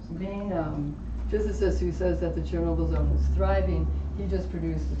one of the main physicists who says that the Chernobyl zone is thriving. He just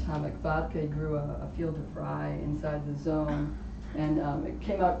produced atomic vodka. He grew a field of rye inside the zone. And it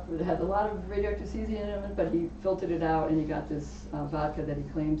came out, it had a lot of radioactive cesium in it, but he filtered it out, and he got this vodka that he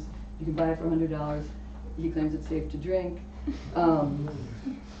claims you can buy for $100. He claims it's safe to drink.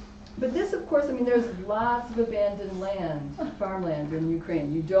 But this, of course, there's lots of abandoned land, farmland in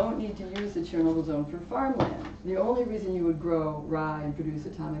Ukraine. You don't need to use the Chernobyl zone for farmland. The only reason you would grow rye and produce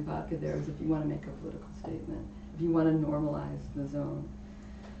atomic vodka there is if you want to make a political statement, if you want to normalize the zone.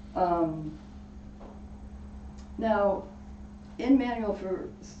 Now, in Manual for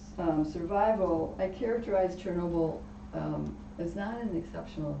Survival, I characterize Chernobyl as not an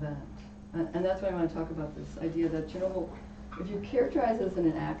exceptional event. And that's why I want to talk about this idea that Chernobyl, if you characterize it as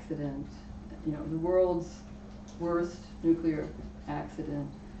an accident, the world's worst nuclear accident,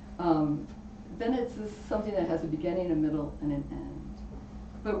 then it's something that has a beginning, a middle, and an end.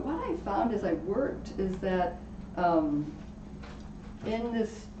 But what I found as I worked is that in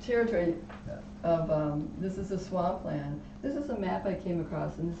this territory of, this is a swampland. This is a map I came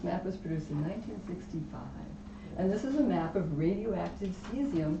across, and this map was produced in 1965. And this is a map of radioactive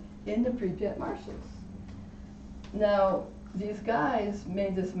cesium in the Pripyat marshes. Now, these guys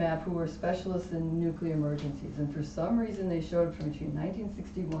made this map who were specialists in nuclear emergencies, and for some reason they showed up from between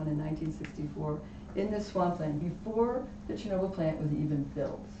 1961 and 1964 in this swampland before the Chernobyl plant was even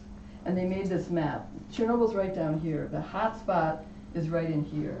built. And they made this map. Chernobyl's right down here. The hot spot is right in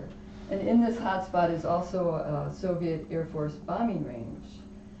here. And in this hot spot is also a Soviet Air Force bombing range.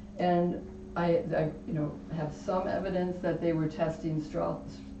 And I have some evidence that they were testing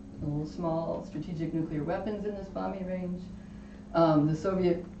small strategic nuclear weapons in this bombing range. The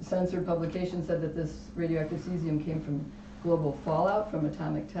Soviet censored publication said that this radioactive cesium came from global fallout from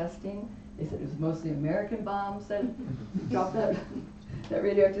atomic testing. They said it was mostly American bombs that dropped that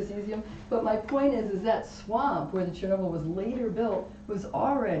radioactive cesium. But my point is that swamp where the Chernobyl was later built was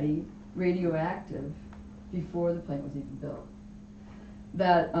already radioactive before the plant was even built.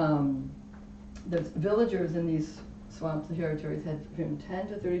 That the villagers in these swamp territories had from 10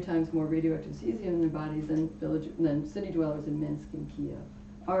 to 30 times more radioactive cesium in their bodies than city dwellers in Minsk and Kiev,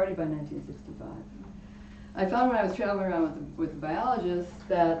 already by 1965. I found when I was traveling around with the biologists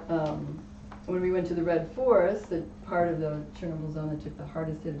that when we went to the Red Forest, the part of the Chernobyl zone that took the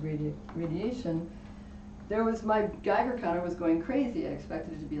hardest hit of radiation, my Geiger counter was going crazy. I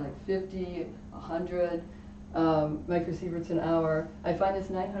expected it to be like 50, 100 microsieverts an hour. I find it's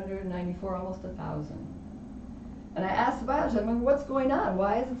 994, almost 1,000. And I asked the biologist, what's going on?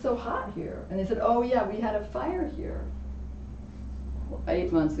 Why is it so hot here? And they said, oh yeah, we had a fire here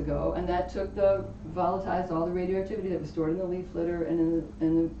 8 months ago, and that volatilized all the radioactivity that was stored in the leaf litter and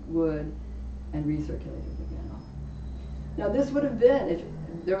in the wood and recirculated again. Now this would have been,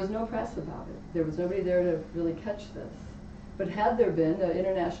 there was no press about it. There was nobody there to really catch this. But had there been, the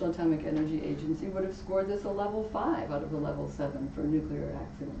International Atomic Energy Agency would have scored this a level 5 out of a level 7 for nuclear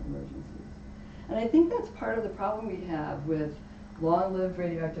accident emergencies. And I think that's part of the problem we have with long-lived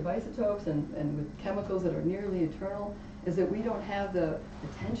radioactive isotopes and with chemicals that are nearly eternal, is that we don't have the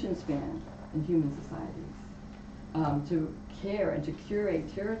attention span in human societies to care and to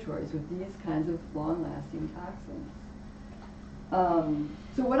curate territories with these kinds of long-lasting toxins.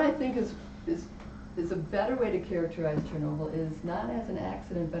 So what I think is a better way to characterize Chernobyl is not as an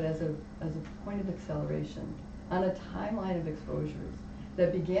accident, but as a point of acceleration on a timeline of exposures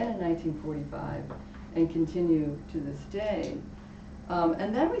that began in 1945 and continue to this day.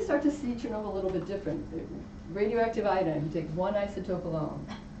 And then we start to see Chernobyl a little bit different. Radioactive iodine, you take one isotope alone.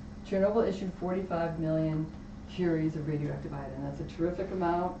 Chernobyl issued 45 million curies of radioactive iodine. That's a terrific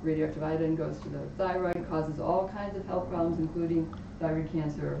amount. Radioactive iodine goes to the thyroid, causes all kinds of health problems, including thyroid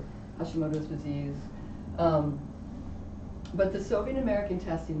cancer, Hashimoto's disease. But the Soviet-American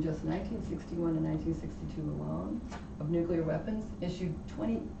testing, just 1961 and 1962 alone, of nuclear weapons, issued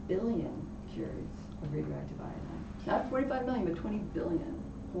 20 billion curies of radioactive iodine. Not 45 million, but 20 billion,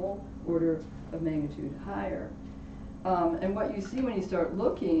 whole order of magnitude higher. And what you see when you start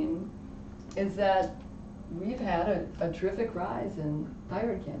looking is that we've had a terrific rise in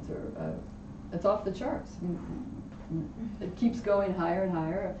thyroid cancer. It's off the charts. It keeps going higher and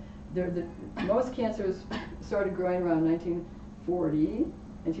higher. Most cancers started growing around 1940,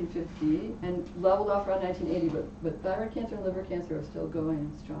 1950, and leveled off around 1980, but thyroid cancer and liver cancer are still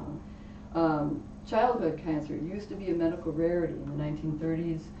going strong. Childhood cancer used to be a medical rarity. In the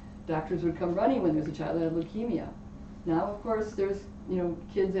 1930s, doctors would come running when there's a child that had leukemia. Now, of course, there's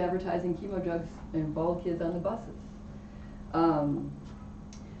kids advertising chemo drugs and bald kids on the buses.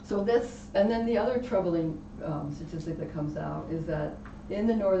 So this, and then the other troubling statistic that comes out is that in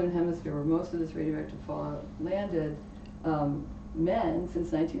the northern hemisphere, where most of this radioactive fallout landed, men,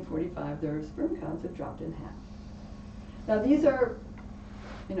 since 1945, their sperm counts have dropped in half. Now, these are,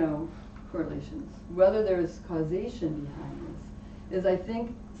 correlations. Whether there's causation behind this is, I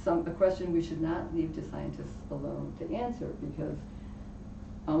think, a question we should not leave to scientists alone to answer, because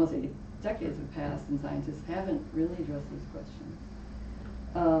almost 8 decades have passed and scientists haven't really addressed these questions.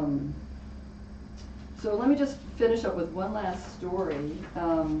 So let me just finish up with one last story.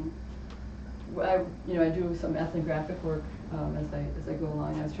 I do some ethnographic work as I go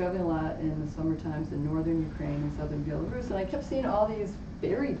along. I was traveling a lot in the summer times in northern Ukraine and southern Belarus, and I kept seeing all these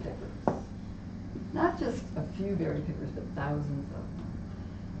berry pickers. Not just a few berry pickers, but thousands of them.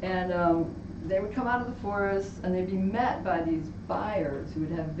 And they would come out of the forest, and they'd be met by these buyers who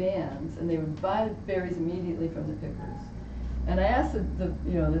would have vans, and they would buy the berries immediately from the pickers. And I asked this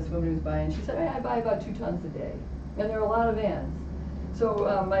woman who was buying, she said, I buy about 2 tons a day. And there are a lot of vans.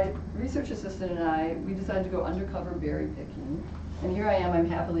 So my research assistant and I, we decided to go undercover berry picking. And here I am, I'm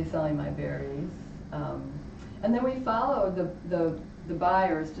happily selling my berries. And then we followed the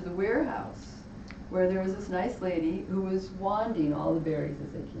buyers to the warehouse, where there was this nice lady who was wanding all the berries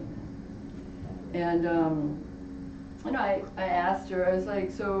as they came in. And I asked her, I was like,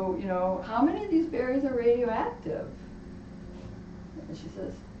 so, how many of these berries are radioactive? And she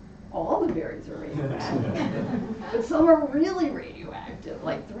says, all the berries are radioactive. But some are really radioactive,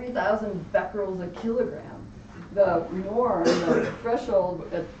 like 3,000 becquerels a kilogram. The norm, the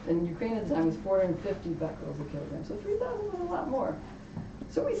threshold in Ukraine at the time was 450 becquerels a kilogram. So 3,000 was a lot more.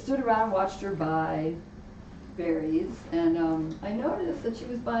 So we stood around, watched her buy berries, and I noticed that she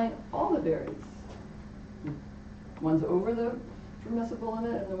was buying all the berries. Ones over the permissible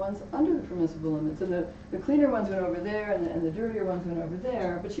limit and the ones under the permissible limit. So the cleaner ones went over there and the dirtier ones went over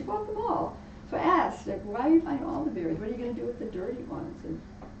there, but she bought them all. So I asked, why are you buying all the berries? What are you going to do with the dirty ones? And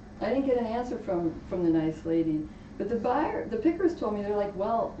I didn't get an answer from the nice lady. But the pickers told me, they're like,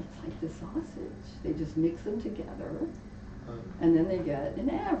 well, it's like the sausage. They just mix them together, and then they get an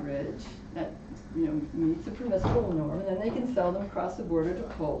average that meets the permissible norm, and then they can sell them across the border to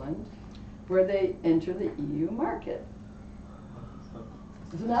Poland, where they enter the EU market.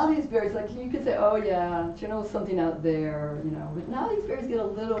 So now these berries, like you could say, oh yeah, Chernobyl's something out there, but now these berries get a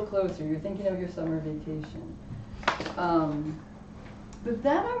little closer. You're thinking of your summer vacation. But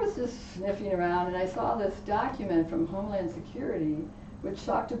then I was just sniffing around, and I saw this document from Homeland Security, which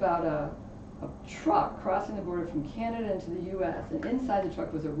talked about a truck crossing the border from Canada into the U.S., and inside the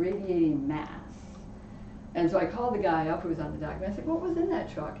truck was a radiating mass. And so I called the guy up who was on the document. I said, what was in that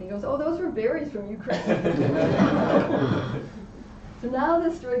truck? And he goes, oh, those were berries from Ukraine. So now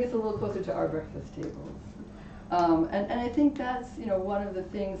this story gets a little closer to our breakfast tables. And I think that's one of the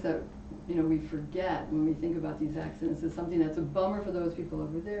things that we forget when we think about these accidents, is something that's a bummer for those people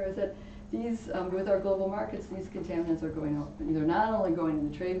over there, is that these, with our global markets, these contaminants are going out. They're not only going in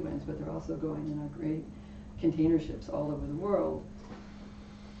the trade winds, but they're also going in our great container ships all over the world.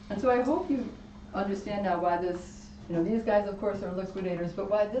 And so I hope you understand now why this, these guys of course are liquidators, but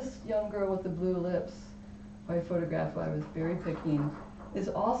why this young girl with the blue lips, who I photographed while I was berry picking, is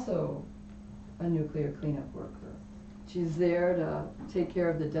also a nuclear cleanup worker. She's there to take care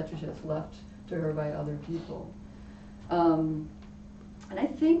of the detritus left to her by other people. And I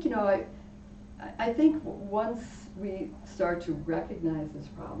think, I think once we start to recognize this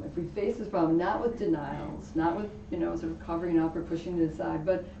problem, if we face this problem not with denials, not with sort of covering up or pushing it aside,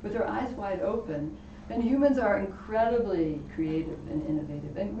 but with our eyes wide open, then humans are incredibly creative and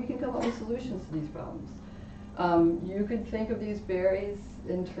innovative, and we can come up with solutions to these problems. You could think of these berries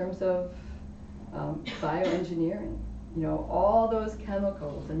in terms of bioengineering. All those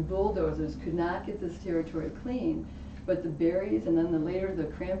chemicals and bulldozers could not get this territory clean, but the berries, and then later the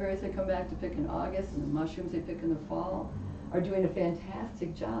cranberries they come back to pick in August, and the mushrooms they pick in the fall, are doing a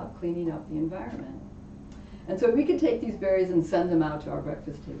fantastic job cleaning up the environment. And so we could take these berries and send them out to our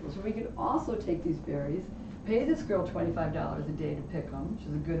breakfast tables. Or we could also take these berries, pay this girl $25 a day to pick them, which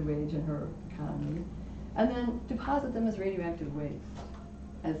is a good wage in her economy, and then deposit them as radioactive waste,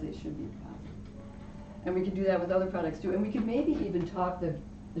 as they should be deposited. And we could do that with other products too. And we could maybe even talk the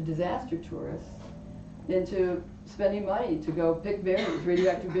disaster tourists into spending money to go pick berries,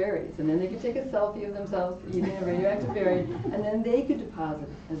 radioactive berries. And then they could take a selfie of themselves eating a radioactive berry, and then they could deposit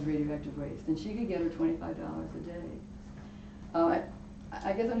it as radioactive waste. And she could get her $25 a day.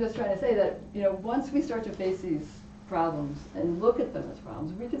 I guess I'm just trying to say that, you know, once we start to face these problems and look at them as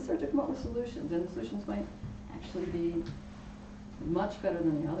problems, we can start to come up with solutions. And the solutions might actually be much better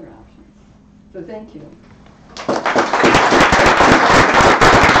than the other options. So thank you.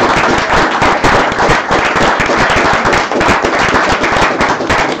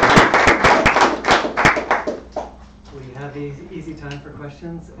 We have easy time for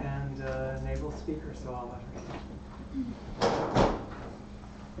questions and an able speaker, so I'll let her.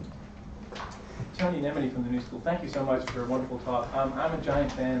 Tony Nemedy from the New School. Thank you so much for a wonderful talk. I'm a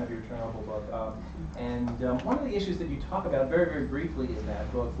giant fan of your Chernobyl book. And one of the issues that you talk about very, very briefly in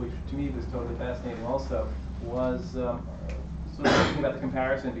that book, which to me was totally fascinating also, was sort of thinking about the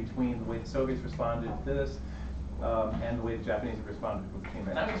comparison between the way the Soviets responded to this and the way the Japanese have responded to Fukushima.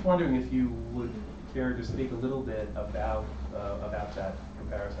 And I'm just wondering if you would care to speak a little bit about that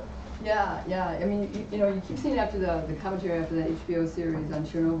comparison. Yeah. I mean, you know, you keep seeing after the commentary after that HBO series on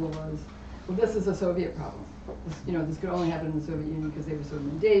Chernobyl was, well, this is a Soviet problem. This could only happen in the Soviet Union because they were so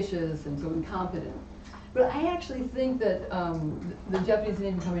mendacious and so incompetent. But I actually think that the Japanese didn't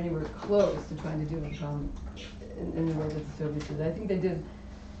even come anywhere close to trying to deal with the problem in the way that the Soviets did. I think they did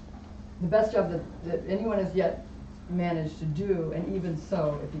the best job that anyone has yet managed to do, and even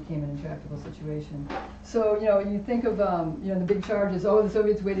so, it became an intractable situation. So, you know, you think of, the big charge is, oh, the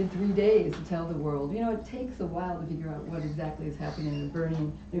Soviets waited 3 days to tell the world. You know, it takes a while to figure out what exactly is happening in a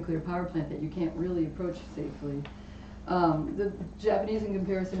burning nuclear power plant that you can't really approach safely. The Japanese, in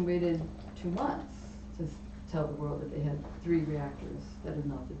comparison, waited 2 months to tell the world that they had 3 reactors that had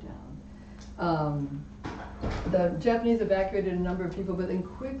melted down. The Japanese evacuated a number of people, but then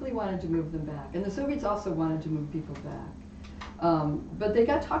quickly wanted to move them back. And the Soviets also wanted to move people back. But they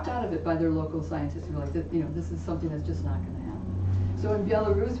got talked out of it by their local scientists who were like, you know, this is something that's just not going to happen. So in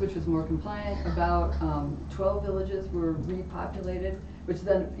Belarus, which was more compliant, about 12 villages were repopulated, which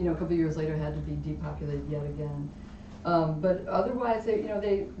then, you know, a couple of years later had to be depopulated yet again. But otherwise, they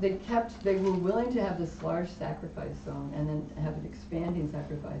were willing to have this large sacrifice zone and then have an expanding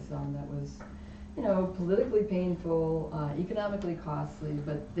sacrifice zone that was, you know, politically painful, economically costly,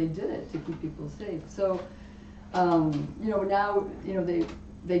 but they did it to keep people safe. So, you know, now, you know,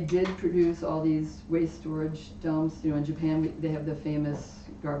 they did produce all these waste storage dumps. You know, in Japan, they have the famous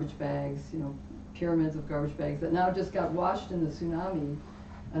garbage bags, you know, pyramids of garbage bags that now just got washed in the tsunami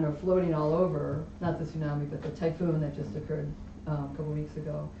and are floating all over, not the tsunami, but the typhoon that just occurred a couple weeks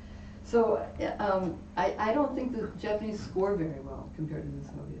ago. So I don't think the Japanese score very well compared to the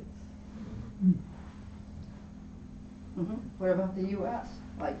Soviets. Mm-hmm. What about the U.S.?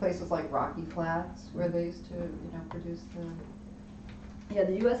 Like places like Rocky Flats, where they used to, you know, produce the... Yeah,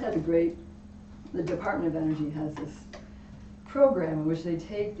 the U.S. has the Department of Energy has this program in which they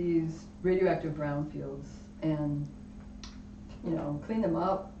take these radioactive brownfields and, you know, clean them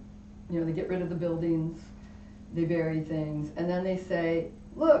up. You know, they get rid of the buildings, they bury things, and then they say,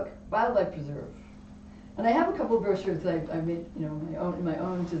 look, wildlife preserve. And I have a couple of brochures that I made, you know, in my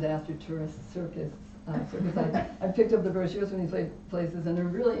own disaster tourist circus. I picked up the brochures from these places, and they're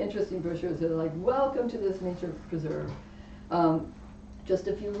really interesting brochures. They're like, welcome to this nature preserve. Just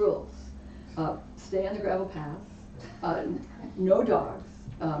a few rules. Stay on the gravel paths. No dogs.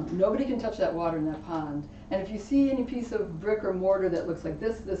 Nobody can touch that water in that pond. And if you see any piece of brick or mortar that looks like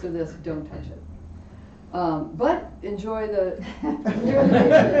this, or this, don't touch it. But enjoy the nature.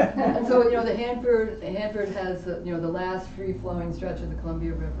 And so, you know, the Hanford has, you know, the last free-flowing stretch of the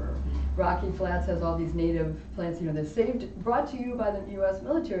Columbia River. Rocky Flats has all these native plants, you know, that's brought to you by the U.S.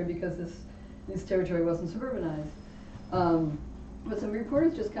 military because this territory wasn't suburbanized. But some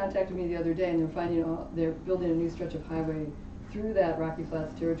reporters just contacted me the other day, and they're building a new stretch of highway through that Rocky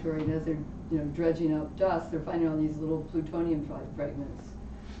Flats territory, and as they're, you know, dredging up dust, they're finding all these little plutonium fragments.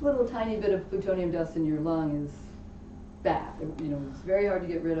 A little tiny bit of plutonium dust in your lung is bad. You know, it's very hard to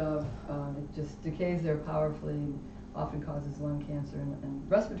get rid of. It just decays there powerfully, often causes lung cancer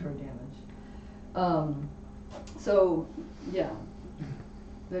and respiratory damage. So, yeah,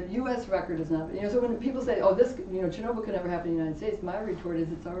 the U.S. record is not, you know, so when people say, oh, this, you know, Chernobyl could never happen in the United States, my retort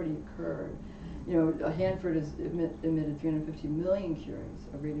is it's already occurred. You know, Hanford has emitted 350 million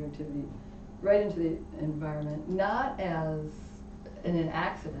curies of radioactivity right into the environment, not as an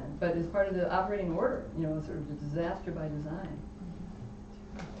accident, but as part of the operating order, you know, sort of a disaster by design.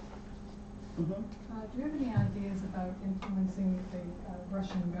 Mhm. Do you have any ideas about influencing the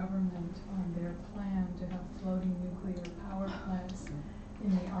Russian government on their plan to have floating nuclear power plants in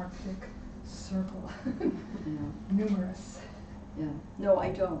the Arctic Circle? Numerous. Yeah. No,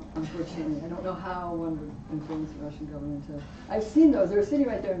 I don't, unfortunately. I don't know how one would influence the Russian government to. I've seen those. They're sitting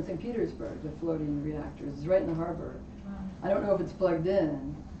right there in St. Petersburg, the floating reactors. It's right in the harbor. Wow. I don't know if it's plugged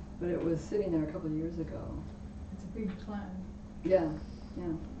in, but it was sitting there a couple of years ago. It's a big plan. Yeah,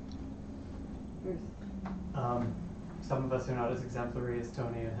 yeah. Bruce? Some of us are not as exemplary as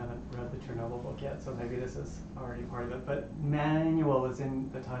Tony and haven't read the Chernobyl book yet, so maybe this is already part of it. But manual is in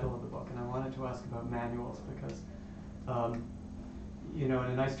the title of the book, and I wanted to ask about manuals because, you know,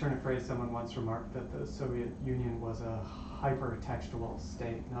 in a nice turn of phrase, someone once remarked that the Soviet Union was a hyper-textual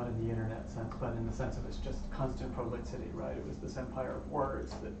state, not in the internet sense, but in the sense of it's just constant prolixity, right? It was this empire of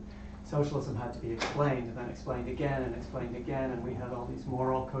words that socialism had to be explained, and then explained again, and we had all these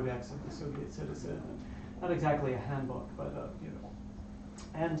moral codex of the Soviet citizen, and not exactly a handbook, but you know.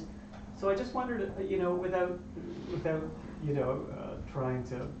 And so I just wondered, you know, without you know, trying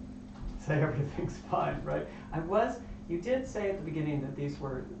to say everything's fine, right? You did say at the beginning that these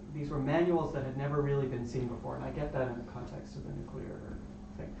were manuals that had never really been seen before, and I get that in the context of the nuclear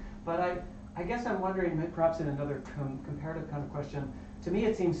thing. But I guess I'm wondering, perhaps in another comparative kind of question, to me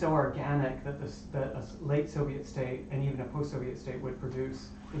it seems so organic that a late Soviet state and even a post-Soviet state would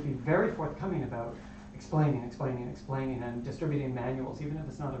be very forthcoming about explaining, and distributing manuals, even if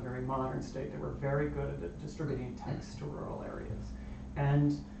it's not a very modern state. They were very good at distributing text to rural areas.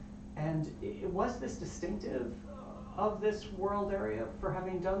 And was this distinctive of this world area for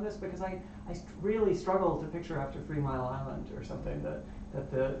having done this? Because I really struggle to picture after 3 Mile Island or something that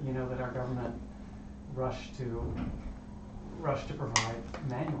our government rushed to provide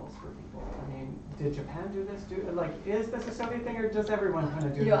manuals for people. I mean, did Japan do this? Is this a Soviet thing, or does everyone kind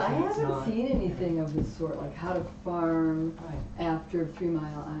of do this? I haven't seen anything of this sort, like how to farm after 3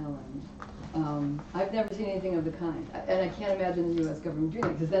 Mile Island. I've never seen anything of the kind, and I can't imagine the U.S. government doing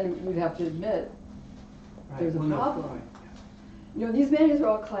it, because then we'd have to admit there's a problem. You know, these manuals are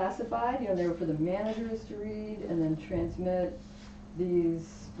all classified. You know, they were for the managers to read and then transmit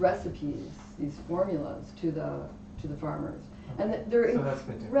these recipes, these formulas to the farmers. And they're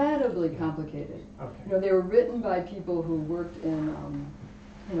incredibly complicated. Okay. You know, they were written by people who worked in,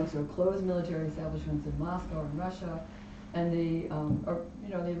 you know, sort of closed military establishments in Moscow and Russia, and they,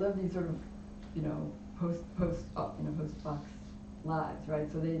 they live these sort of, you know, post-box lives,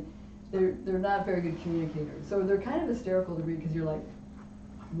 right? So they're not very good communicators. So they're kind of hysterical to read, because you're like,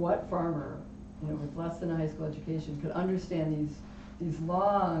 what farmer, you know, with less than a high school education could understand these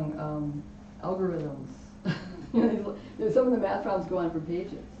long algorithms? You know, some of the math problems go on for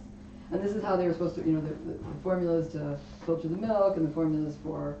pages. And this is how they were supposed to, you know, the formulas to filter the milk, and the formulas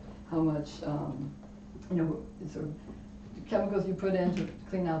for how much, you know, sort of chemicals you put in to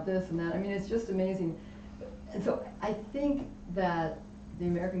clean out this and that. I mean, it's just amazing. And so I think that the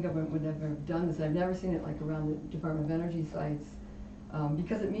American government would never have done this. I've never seen it like around the Department of Energy sites,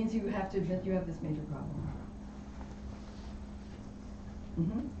 because it means you have to admit you have this major problem.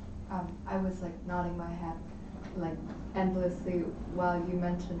 Mm-hmm. I was like nodding my head like endlessly while you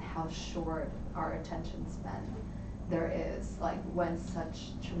mentioned how short our attention span there is, like when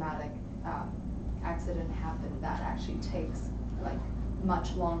such traumatic accident happened that actually takes like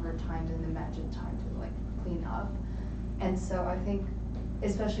much longer time than the imagined time to like clean up. And so I think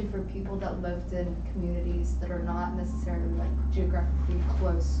especially for people that lived in communities that are not necessarily like geographically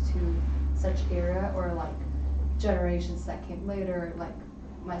close to such area, or like generations that came later, like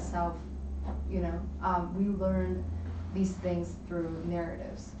myself, you know, we learned these things through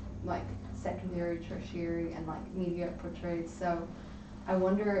narratives, like secondary, tertiary, and like media portrayed. So I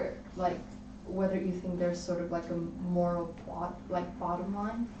wonder, like, whether you think there's sort of like a moral plot, like bottom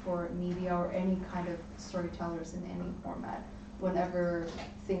line for media or any kind of storytellers in any format, whenever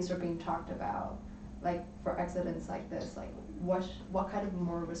things are being talked about, like for accidents like this, like what kind of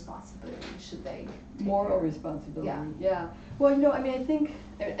moral responsibility should they take? Moral responsibility, yeah. Well, you know, I mean, I think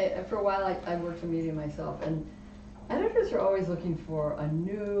for a while I worked in media myself, and editors are always looking for a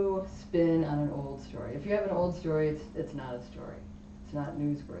new spin on an old story. If you have an old story, it's not a story. It's not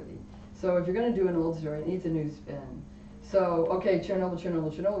newsworthy. So if you're going to do an old story, it needs a new spin. So, okay,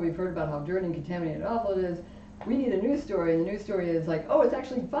 Chernobyl, we've heard about how dirty and contaminated and awful it is. We need a news story, and the news story is like, oh, it's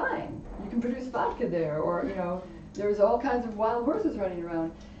actually fine. You can produce vodka there, or, you know, there's all kinds of wild horses running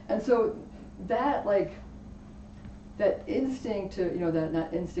around. And so that, like, that instinct to, you know, that,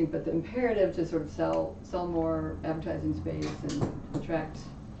 not instinct, but the imperative to sort of sell more advertising space and attract,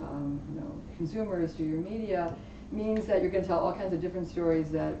 you know, consumers to your media means that you're going to tell all kinds of different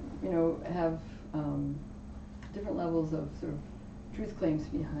stories that, you know, have different levels of sort of truth claims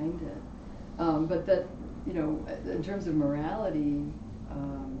behind it. But that, you know, in terms of morality,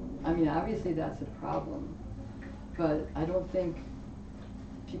 I mean, obviously that's a problem, but I don't think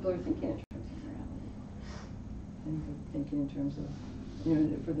people are thinking in terms of morality. I think they're thinking in terms of, you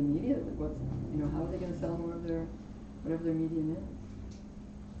know, for the media, what's, you know, how are they going to sell more of their, whatever their medium is?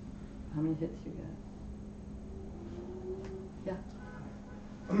 How many hits you get? Yeah.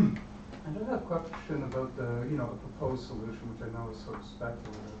 I just have a question about the, you know, the proposed solution, which I know is sort of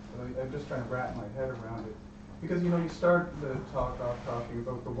speculative, but I'm just trying to wrap my head around it. Because, you know, you start the talk off talking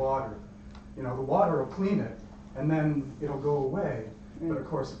about the water. You know, the water will clean it, and then it'll go away, but of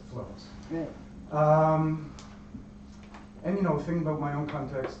course it flows. Right. And, you know, thinking about my own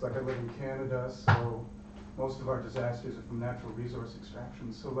context, like I live in Canada, so most of our disasters are from natural resource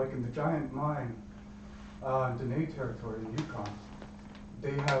extraction. So like in the giant mine, Dene territory in Yukon,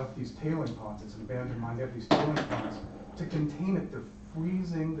 they have these tailing ponds. It's an abandoned mine. They have these tailing ponds. To contain it, they're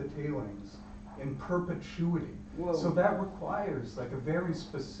freezing the tailings in perpetuity. Whoa. So that requires like a very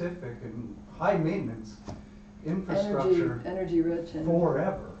specific and high maintenance infrastructure. Energy rich. And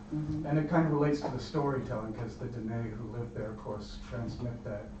forever. Mm-hmm. And it kind of relates to the storytelling, because the Dene who live there, of course, transmit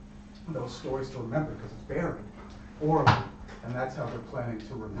those stories to remember, because it's buried orally, and that's how they're planning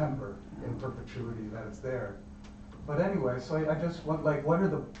to remember in perpetuity that it's there. But anyway, so I just want, like,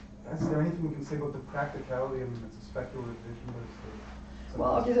 is there anything we can say about the practicality? I mean, it's a speculative vision, but it's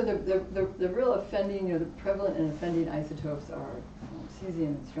well, okay, so the real offending, you know, the prevalent and offending isotopes are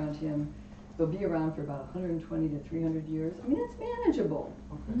cesium and strontium. They'll be around for about 120 to 300 years. I mean, it's manageable.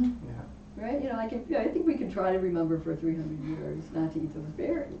 Okay, yeah. Right? You know, I think we can try to remember for 300 years not to eat those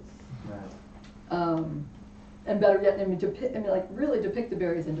berries. Right. And better yet, like really depict the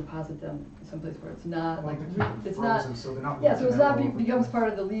berries and deposit them someplace where it's not Like like to keep them it's frozen not. so they're not Yeah, so it's not moving all over the becomes place. part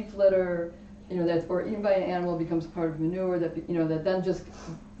of the leaf litter, you know, that's or eaten by an animal becomes part of manure that then just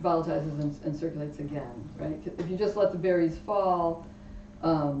volatilizes and circulates again, right? If you just let the berries fall,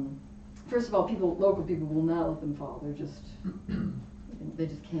 first of all, local people will not let them fall. They're just they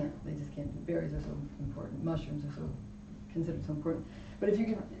just can't. Berries are so important. Mushrooms are so considered so important. But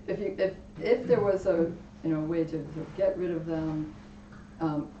if there was a way to sort of get rid of them,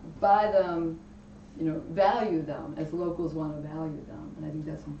 buy them, value them as locals want to value them, and I think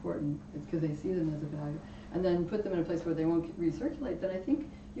that's important. It's because they see them as a value, and then put them in a place where they won't recirculate. Then I think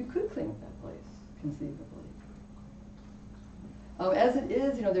you could clean up that place conceivably. As it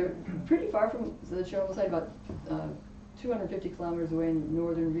is, they're pretty far from the Chernobyl site, about 250 kilometers away in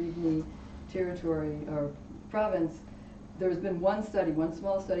northern Rivne territory or province. There's been one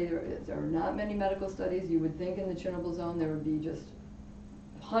small study. There are not many medical studies. You would think in the Chernobyl zone there would be just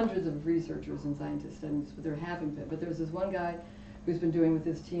hundreds of researchers and scientists studying this, but there haven't been. But there's this one guy who's been doing with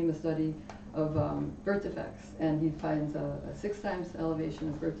his team a study of birth defects, and he finds a 6 times elevation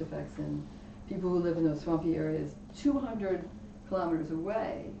of birth defects in people who live in those swampy areas 200 kilometers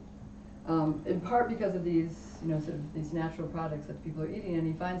away, in part because of these, sort of these natural products that people are eating, and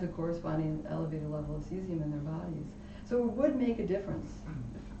he finds a corresponding elevated level of cesium in their bodies. So it would make a difference,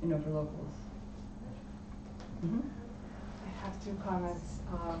 for locals. Mm-hmm. I have 2 comments.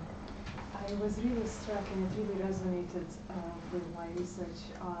 I was really struck, and it really resonated with my research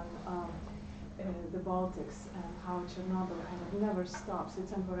on the Baltics and how Chernobyl kind of never stops. The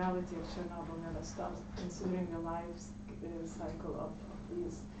temporality of Chernobyl never stops, considering the life cycle of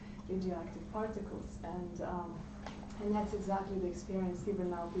these radioactive particles. And that's exactly the experience. Even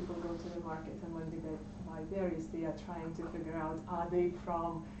now, people go to the market, and when they buy berries, they are trying to figure out, are they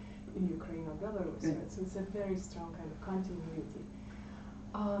from Ukraine or Belarus? Right? So it's a very strong kind of continuity.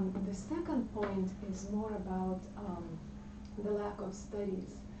 The second point is more about the lack of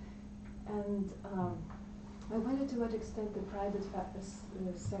studies. And I wonder to what extent the private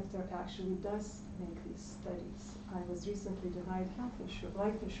sector actually does make these studies. I was recently denied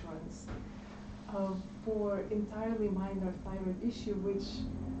life insurance for entirely minor thyroid issue, which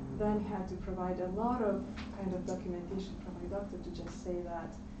then had to provide a lot of kind of documentation from my doctor to just say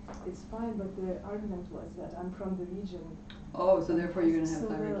that it's fine, but the argument was that I'm from the region. Oh, so therefore you're going to have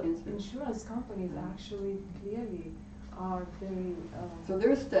thyroid the cancer. Insurance companies actually clearly are very. So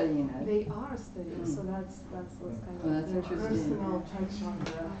they're studying it. They are studying, so that's what's kind of that's the interesting. personal touch on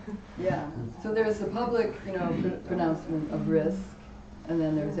the. Yeah. So there's the public, pronouncement of risk, and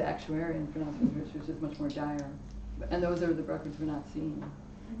then there's the actuarial pronouncement of risk, which is much more dire. And those are the records we're not seeing.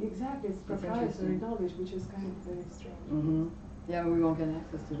 Exactly, it's proprietary knowledge, which is kind of very strange. Mm-hmm. Yeah, but we won't get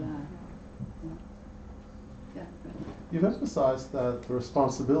access to that. Yeah. You've emphasized that the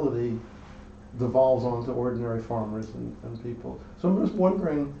responsibility devolves onto ordinary farmers and people. So I'm just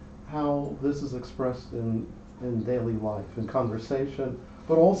wondering how this is expressed in daily life, in conversation,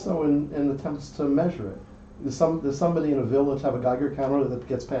 but also in attempts to measure it. Does somebody in a village have a Geiger counter that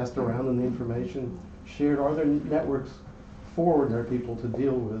gets passed around and the information shared? Are there networks for ordinary people to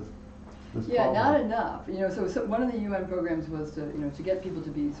deal with this Yeah, problem? not enough. You know, so one of the UN programs was to, to get people to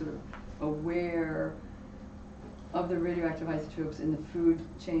be sort of aware of the radioactive isotopes in the food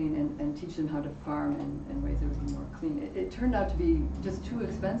chain and teach them how to farm in ways that would be more clean. It turned out to be just too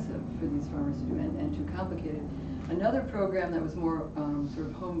expensive for these farmers to do and too complicated. Another program that was more sort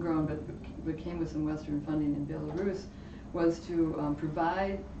of homegrown but came with some Western funding in Belarus was to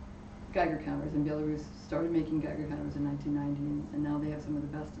provide Geiger counters. And Belarus started making Geiger counters in 1990, and now they have some of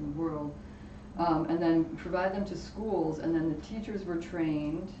the best in the world. And then provide them to schools, and then the teachers were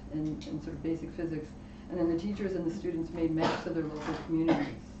trained in sort of basic physics, and then the teachers and the students made maps of their local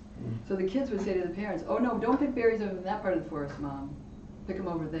communities. So the kids would say to the parents, "Oh no, don't pick berries over in that part of the forest, Mom. Pick them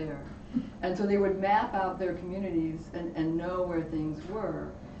over there." And so they would map out their communities and know where things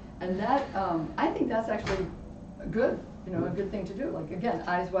were. And that, I think that's actually good, a good thing to do. Like, again,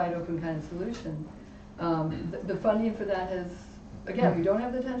 eyes wide open kind of solution. The funding for that has, again, we don't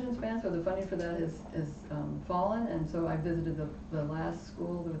have the attention span, so the funding for that has fallen. And so I visited the last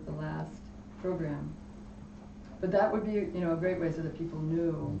school with the last program. But that would be, a great way so that people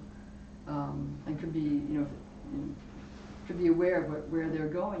knew and could be, could be aware of where they're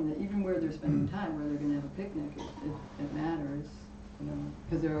going, that even where they're spending time, where they're going to have a picnic, it matters,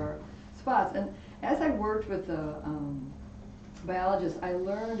 because there are spots. And as I worked with the biologists, I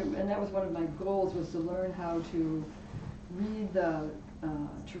learned, and that was one of my goals, was to learn how to read the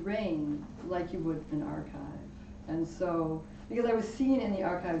terrain like you would an archive. And so, because I was seeing in the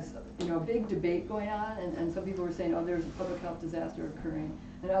archives, a big debate going on, and some people were saying, oh, there's a public health disaster occurring,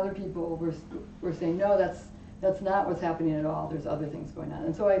 and other people were saying, no, that's not what's happening at all. There's other things going on.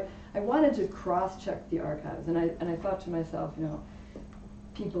 And so I wanted to cross-check the archives, and I thought to myself,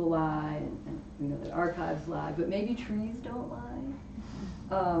 people lie, and the archives lie, but maybe trees don't lie.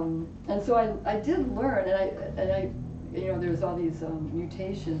 And so I did learn, and I there's all these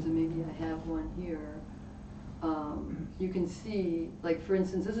mutations, and maybe I have one here. You can see, like, for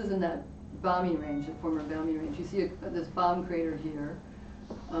instance, this is in that bombing range, the former bombing range. You see this bomb crater here.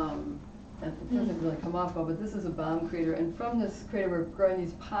 And it doesn't really come off well, but this is a bomb crater. And from this crater, we're growing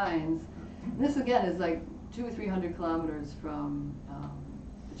these pines. And this, again, is like 200 or 300 kilometers from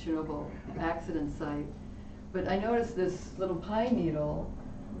the Chernobyl accident site. But I noticed this little pine needle,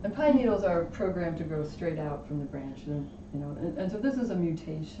 and pine needles are programmed to grow straight out from the branch. And so this is a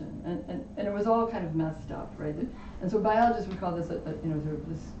mutation, and it was all kind of messed up, right? And so biologists would call this, this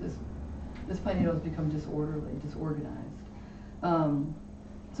pine needle has become disorderly, disorganized.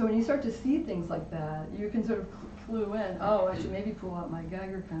 So when you start to see things like that, you can sort of clue in, oh, I should maybe pull out my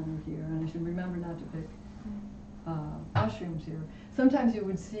Geiger counter here, and I should remember not to pick mushrooms here. Sometimes you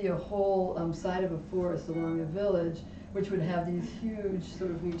would see a whole side of a forest along a village, which would have these huge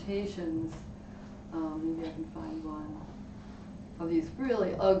sort of mutations. Maybe I can find one of these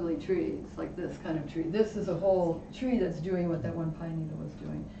really ugly trees, like this kind of tree. This is a whole tree that's doing what that one pine needle was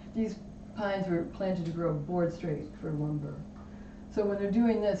doing. These pines were planted to grow board straight for lumber. So when they're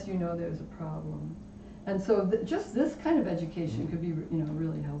doing this, there's a problem. And so just this kind of education could be,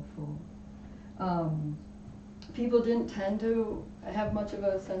 really helpful. People didn't tend to have much of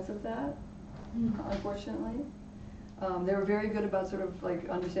a sense of that, unfortunately. They were very good about sort of like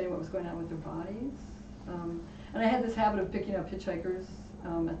understanding what was going on with their bodies. And I had this habit of picking up hitchhikers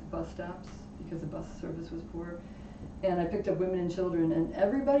at the bus stops because the bus service was poor. And I picked up women and children, and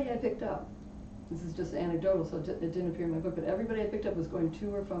everybody I picked up, this is just anecdotal, so it didn't appear in my book, but everybody I picked up was going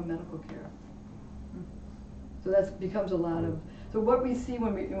to or from medical care. So that becomes a lot of, so what we see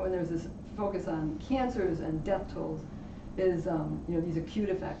when there's this focus on cancers and death tolls is, these acute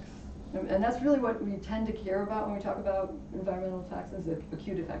effects. And that's really what we tend to care about when we talk about environmental toxins, the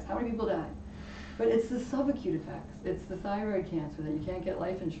acute effects. How many people die? But it's the subacute effects. It's the thyroid cancer that you can't get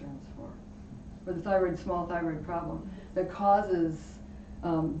life insurance for, or the small thyroid problem that causes,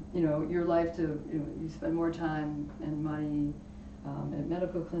 your life to, you spend more time and money at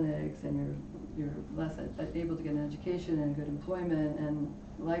medical clinics, and you're less able to get an education and good employment, and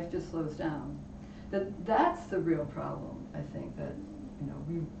life just slows down. That's the real problem, I think, that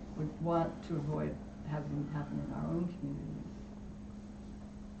we would want to avoid having happen in our own communities.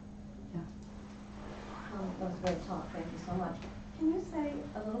 Yeah. That was a great talk. Thank you so much. Can you say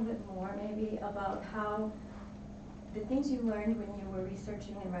a little bit more, maybe, about how the things you learned when you were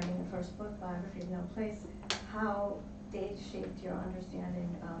researching and writing the first book, Biography of No Place, how they shaped your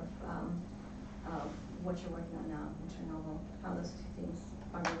understanding of of what you're working on now in Chernobyl, how those two things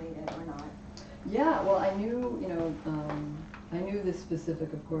are related or not? Yeah, well, I knew, I knew the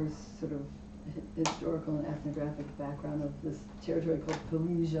specific, of course, sort of historical and ethnographic background of this territory called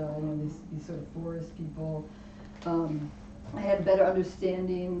Polesia, these sort of forest people. I had a better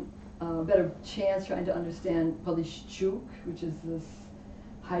understanding, better chance trying to understand Polishchuk, which is this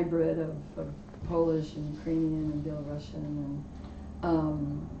hybrid of Polish and Ukrainian and Belarusian,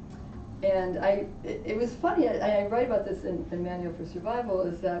 and it was funny. I write about this in Manual for Survival.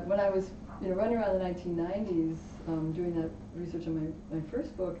 Is that when I was running around the 1990s doing that research on my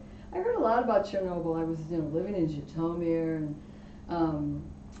first book, I heard a lot about Chernobyl. I was living in Zhytomyr, and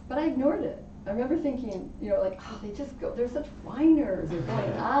but I ignored it. I remember thinking, like, oh, they just go. They're such whiners. They're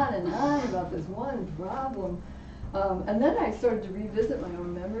going on and on about this one problem. And then I started to revisit my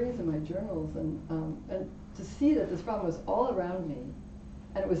own memories and my journals, and to see that this problem was all around me,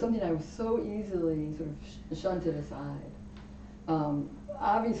 and it was something I was so easily sort of shunted aside.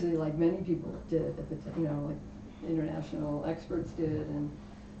 Obviously, like many people did at the time, like international experts did, and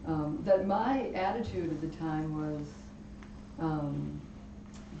that my attitude at the time was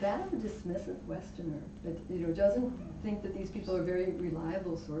that of a dismissive Westerner that doesn't think that these people are very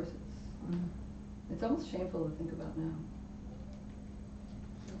reliable sources. It's almost shameful to think about now.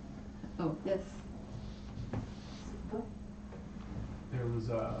 Oh, yes. There was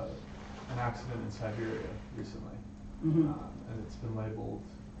an accident in Siberia recently, Mm-hmm. and it's been labeled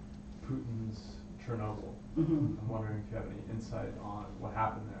Putin's Chernobyl. Mm-hmm. I'm wondering if you have any insight on what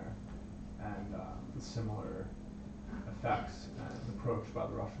happened there and the similar effects and approach by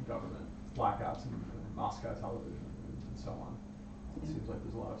the Russian government, blackouts in Moscow television and so on. It seems like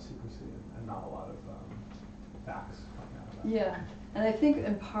there's a lot of secrecy and not a lot of facts coming out of that. Yeah, and I think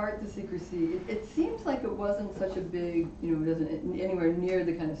in part the secrecy, it seems like it wasn't such a big, it doesn't anywhere near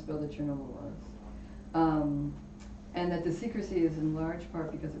the kind of spill that Chernobyl was. And that the secrecy is in large part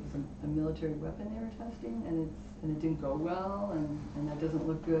because it was a military weapon they were testing, and it didn't go well, and that doesn't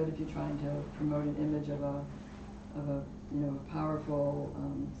look good if you're trying to promote an image of a powerful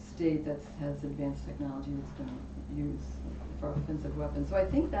state that has advanced technology that's going to use for offensive weapons. So I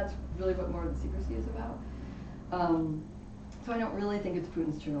think that's really what more of the secrecy is about. So I don't really think it's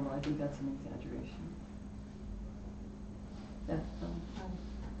Putin's Chernobyl. I think that's an exaggeration. Yeah.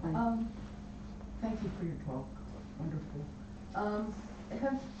 Thank you for your talk. Wonderful.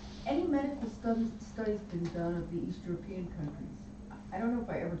 Have any medical studies been done of the East European countries? I don't know if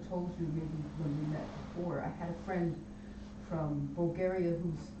I ever told you, maybe when we met before, I had a friend from Bulgaria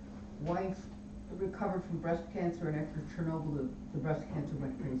whose wife recovered from breast cancer, and after Chernobyl, the breast cancer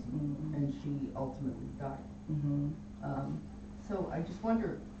went crazy, and she ultimately died. So I just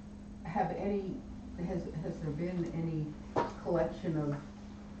wonder, has there been any collection of?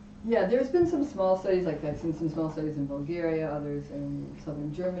 Yeah, there's been some small studies like that. I've seen some small studies in Bulgaria, others in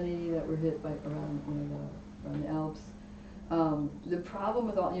southern Germany that were hit by around the Alps. The problem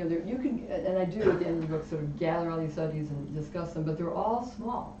with all, you can, and I do at the end of the book sort of gather all these studies and discuss them, but they're all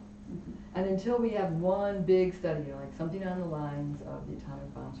small. And until we have one big study, like something on the lines of the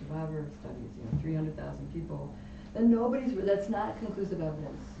atomic bomb survivor studies, 300,000 people, then that's not conclusive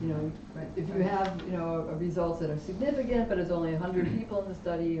evidence. If you have, results that are significant, but it's only 100 people in the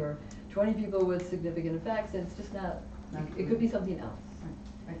study or 20 people with significant effects, it's just not, it could be something else.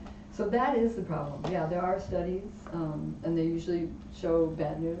 So that is the problem. Yeah, there are studies, and they usually show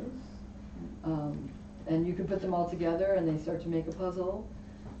bad news. And you can put them all together and they start to make a puzzle.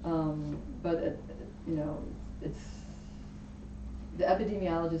 But, it's, the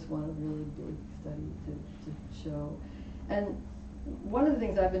epidemiologists want a really big study to show. And one of the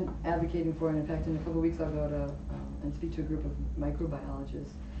things I've been advocating for, and in fact in a couple of weeks I'll go to and speak to a group of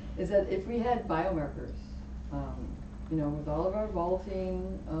microbiologists, is that if we had biomarkers, with all of our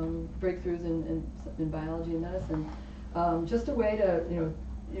vaulting breakthroughs in biology and medicine, just a way to,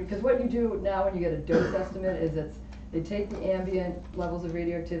 because what you do now when you get a dose estimate is that they take the ambient levels of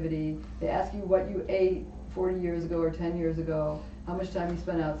radioactivity, they ask you what you ate 40 years ago or 10 years ago, how much time you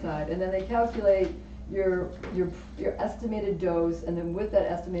spent outside, and then they calculate your estimated dose, and then with that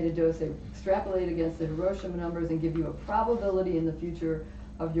estimated dose they extrapolate against the Hiroshima numbers and give you a probability in the future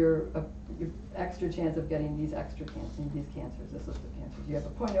of your extra chance of getting these extra cancers, this list of cancers. You have a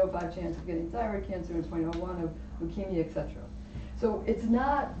 0.05 chance of getting thyroid cancer and 0.01 of leukemia, etc. So it's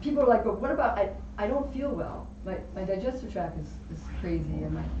not, people are like, but what about, I don't feel well. My digestive tract is crazy,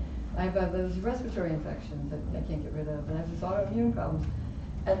 and I have those respiratory infections that I can't get rid of, and I have these autoimmune problems.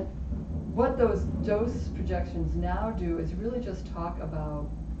 And what those dose projections now do is really just talk about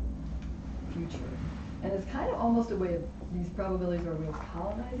future. And it's kind of almost a way of, these probabilities are a way of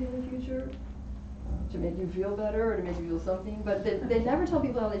colonizing the future. to make you feel better or to make you feel something, but they never tell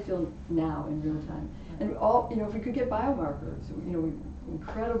people how they feel now in real time. And all, you know, if we could get biomarkers, you know,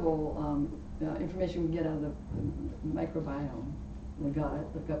 incredible information we can get out of the microbiome, the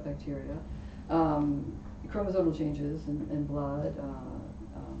gut bacteria, chromosomal changes in blood,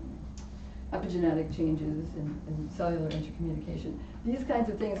 epigenetic changes in cellular intercommunication. These kinds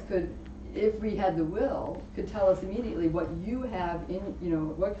of things could, if we had the will, could tell us immediately what you have in, you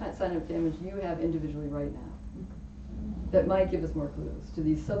know, what kind of sign of damage you have individually right now. That might give us more clues to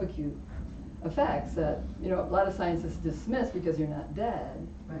these subacute effects that, you know, a lot of scientists dismiss because you're not dead,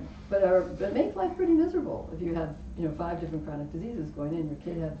 Right. but make life pretty miserable if you have, you know, 5 different chronic diseases going in, your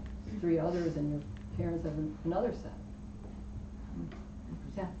kid has 3 others, and your parents have another set.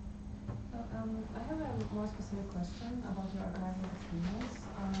 Yeah. I have a more specific question about your archival experience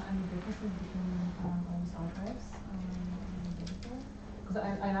and the differences between all these archives. Because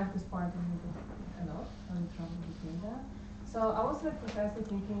I like this part of the book a lot, how you travel between them. So I was like precisely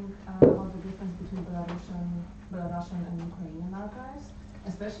thinking about the difference between Belarusian and Ukrainian archives,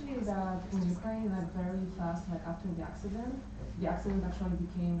 especially that in Ukraine, like very fast, like after the accident actually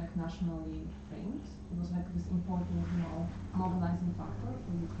became like nationally framed. It was like this important, you know, mobilizing factor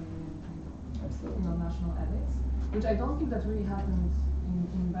for Ukrainian kind of, you know, national ethics, which I don't think that really happened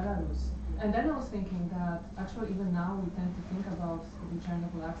in Belarus. And then I was thinking that actually even now we tend to think about the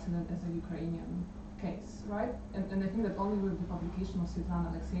Chernobyl accident as a Ukrainian case, right? And I think that only with the publication of Svetlana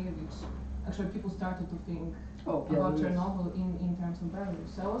Alexievich, actually people started to think about Chernobyl in terms of Belarus.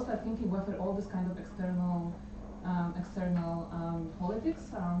 So I was like thinking whether all this kind of external politics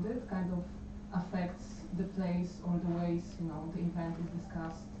around it kind of affects the place or the ways, you know, the event is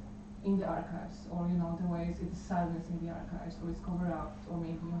discussed in the archives, or, you know, the ways it is silenced in the archives, or it's covered up, or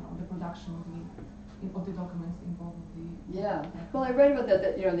maybe, you know, the production of the documents involved with the... Yeah, well, I read about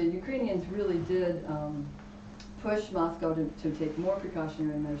that, you know, the Ukrainians really did push Moscow to take more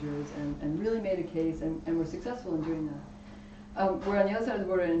precautionary measures and really made a case and were successful in doing that. Where on the other side of the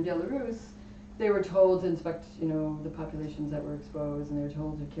border in Belarus, they were told to inspect, you know, the populations that were exposed, and they were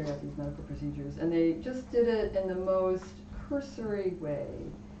told to carry out these medical procedures, and they just did it in the most cursory way.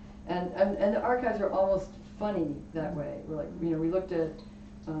 And the archives are almost funny that way. We're like, you know, we looked at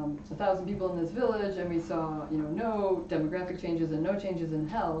 1,000 people in this village, and we saw, you know, no demographic changes and no changes in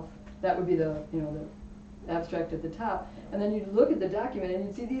health. That would be the, you know, the abstract at the top. And then you'd look at the document, and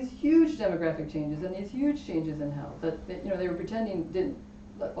you'd see these huge demographic changes and these huge changes in health that, you know, they were pretending didn't,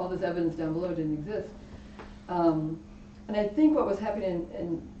 all this evidence down below didn't exist. And I think what was happening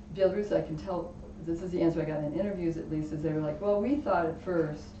in Belarus, I can tell, this is the answer I got in interviews at least, is they were like, well, we thought at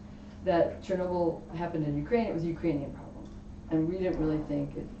first that Chernobyl happened in Ukraine, it was a Ukrainian problem. And we didn't really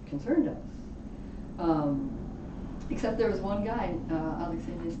think it concerned us. Except there was one guy,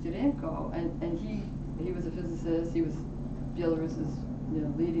 Alexei Nestorenko, and he was a physicist, he was Belarus's, you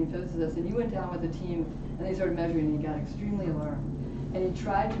know, leading physicist, and he went down with a team, and they started measuring, and he got extremely alarmed. And he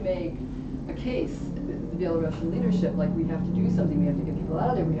tried to make a case, the Belarusian leadership, like, we have to do something, we have to get people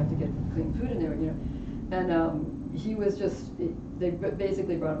out of there, we have to get clean food in there, you know. And he was just, they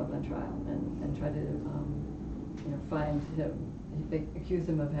basically brought him up on trial and tried to, you know, find him, they accused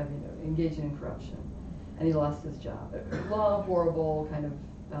him of having, engaging in corruption. And he lost his job. A long, horrible kind of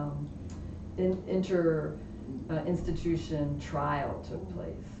institution trial took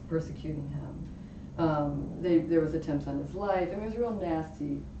place, persecuting him. There was attempts on his life. I mean, it was a real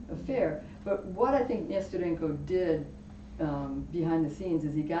nasty affair. But what I think Nestorenko did behind the scenes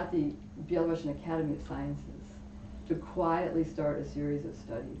is he got the Belarusian Academy of Sciences to quietly start a series of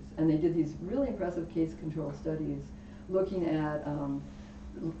studies. And they did these really impressive case control studies looking at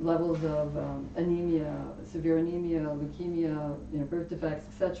levels of anemia, severe anemia, leukemia, you know, birth defects,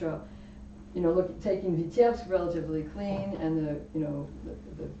 etc. You know, taking Vitebsk relatively clean and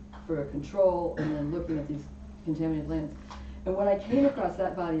for a control, and then looking at these contaminated lands. And when I came across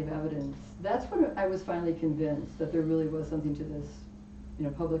that body of evidence, that's when I was finally convinced that there really was something to this, you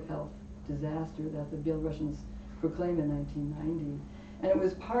know, public health disaster that the Belarusians proclaimed in 1990. And it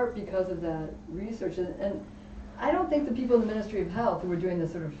was part because of that research. And I don't think the people in the Ministry of Health who were doing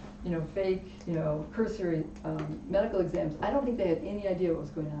this sort of, you know, fake, you know, cursory medical exams, I don't think they had any idea what was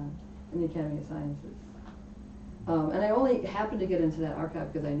going on in the Academy of Sciences. And I only happened to get into that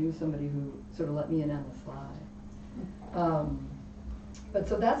archive because I knew somebody who sort of let me in on the sly. But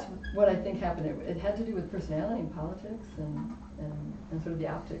so that's what I think happened. It had to do with personality and politics and sort of the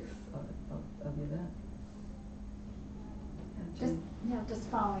optics of the event. Just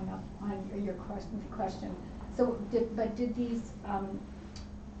following up on your question. So, did these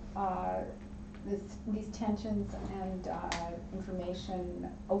these tensions and information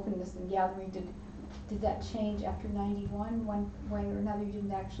openness and gathering, did that change after 91, one way or another? You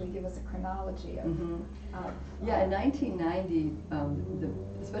didn't actually give us a chronology of. Yeah, in 1990,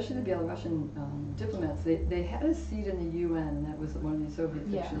 especially the Belarusian diplomats, they had a seat in the UN, and that was one of the Soviet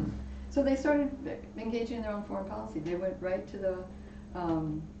Yeah. fictions. So they started engaging in their own foreign policy. They went right to the,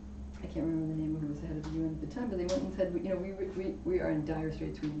 I can't remember the name of who was the head of the UN at the time, but they went and said, you know, we are in dire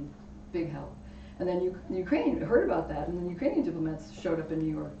straits, we need big help. And then Ukraine heard about that, and then Ukrainian diplomats showed up in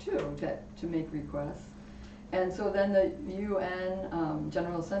New York too to make requests. And so then the UN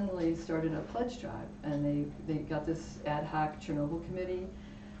General Assembly started a pledge drive, and they got this ad hoc Chernobyl committee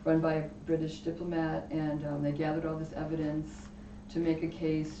run by a British diplomat, and they gathered all this evidence to make a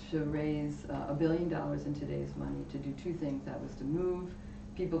case to raise $1 billion in today's money to do two things. That was to move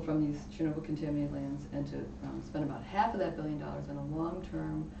people from these Chernobyl contaminated lands and to spend about half of that $1 billion on a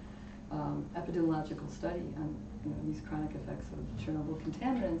long-term epidemiological study on these chronic effects of Chernobyl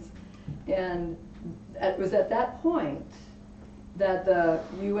contaminants. And it was at that point that the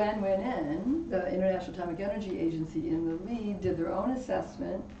UN went in, the International Atomic Energy Agency in the lead, did their own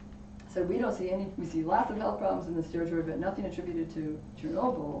assessment, said we don't see any, we see lots of health problems in this territory, but nothing attributed to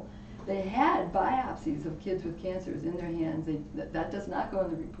Chernobyl. They had biopsies of kids with cancers in their hands. That does not go in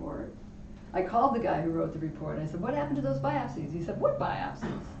the report. I called the guy who wrote the report, and I said, what happened to those biopsies? He said, what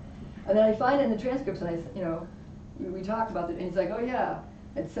biopsies? And then I find it in the transcripts, and we talked about it, and he's like, oh yeah,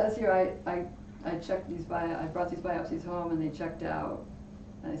 it says here I checked these I brought these biopsies home, and they checked out.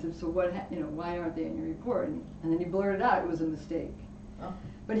 And I said, so what? Why aren't they in your report? And then he blurted out it was a mistake. Oh.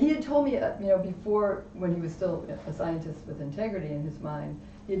 But he had told me, before, when he was still a scientist with integrity in his mind,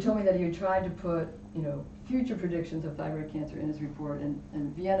 he had told me that he had tried to put, future predictions of thyroid cancer in his report,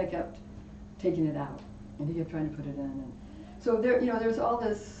 and Vienna kept taking it out, and he kept trying to put it in. And so there's all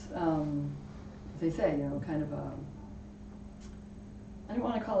this, as they say, kind of a, I don't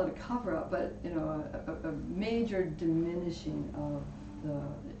want to call it a cover-up, but a major diminishing of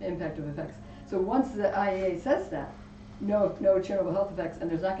the impact of effects. So once the IAEA says that, no Chernobyl health effects, and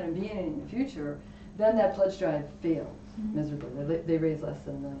there's not going to be any in the future, then that pledge drive failed miserably. They raised less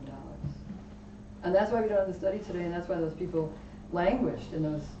than $1 million. And that's why we don't have the study today, and that's why those people languished in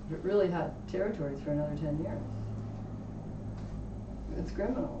those really hot territories for another 10 years. It's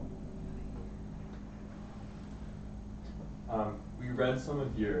criminal. We read some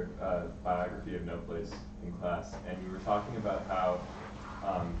of your biography of No Place in class, and you were talking about how,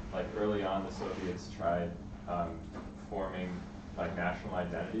 like early on, the Soviets tried forming like national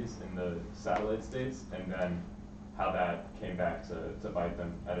identities in the satellite states, and then how that came back to bite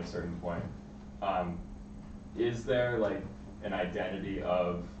them at a certain point. Is there like an identity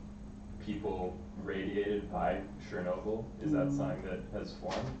of people radiated by Chernobyl? Is that something that has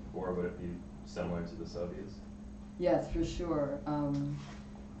formed, or would it be similar to the Soviets? Yes, for sure.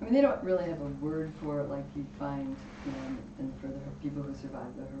 They don't really have a word for it like you'd find, and for the people who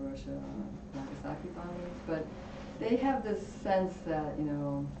survived the Hiroshima, Nagasaki bombings, but they have this sense that,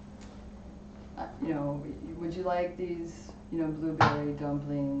 would you like these, blueberry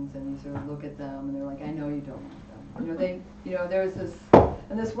dumplings? And you sort of look at them, and they're like, I know you don't want them. There's this,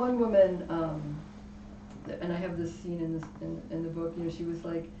 and this one woman, and I have this scene in the book. She was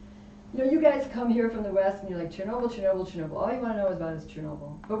like, you guys come here from the West, and you're like, Chernobyl, Chernobyl, Chernobyl. All you want to know about is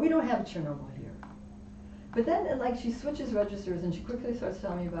Chernobyl. But we don't have a Chernobyl here. But then, she switches registers, and she quickly starts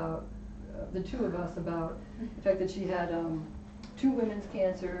telling me about the two of us, about the fact that she had 2 women's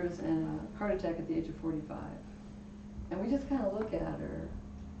cancers and a heart attack at the age of 45. And we just kind of look at her,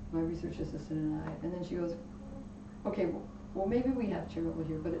 my research assistant and I, and then she goes, okay, well maybe we have Chernobyl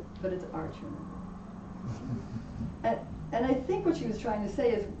here, but it's our Chernobyl. And I think what she was trying to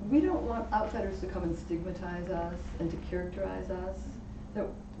say is we don't want outsiders to come and stigmatize us and to characterize us. That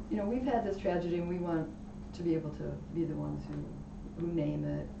we've had this tragedy, and we want to be able to be the ones who name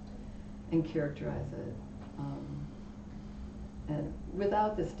it and characterize it, and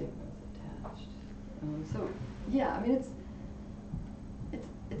without the stigmas attached. So yeah, it's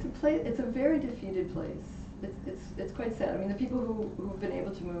a place. It's a very defeated place. It's quite sad. The people who've been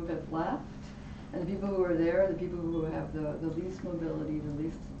able to move have left. And the people who are there, the people who have the least mobility,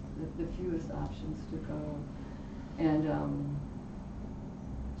 the fewest options to go, and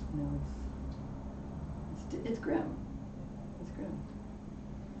it's grim. It's grim.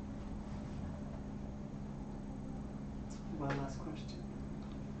 One last question.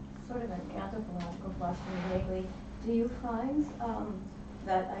 Sort of an anthropological question, maybe. Do you find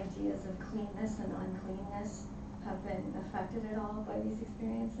that ideas of cleanness and uncleanness have been affected at all by these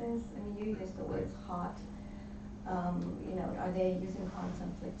experiences? You used the words hot. Are they using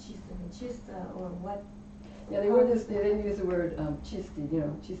concepts like chista and chista, or what? Yeah, they use the word chisti,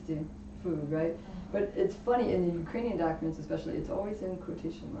 chisti food, right? But it's funny, in the Ukrainian documents especially, it's always in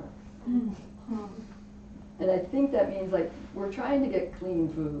quotation marks. And I think that means, like, we're trying to get clean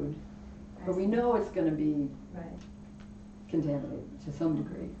food, but we know it's going to be contaminated to some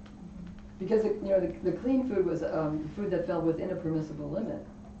degree. Because, you know, the clean food was food that fell within a permissible limit,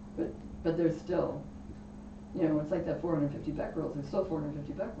 but there's still, you know, it's like that 450 becquerels, there's still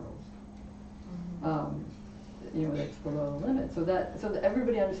 450 becquerels. You know, that's below the limit. So that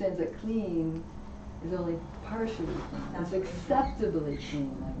everybody understands that clean is only partially clean. It's acceptably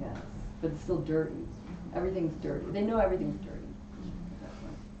clean, I guess, but it's still dirty. Everything's dirty. They know everything's dirty.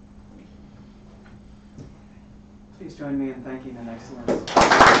 Please join me in thanking an excellent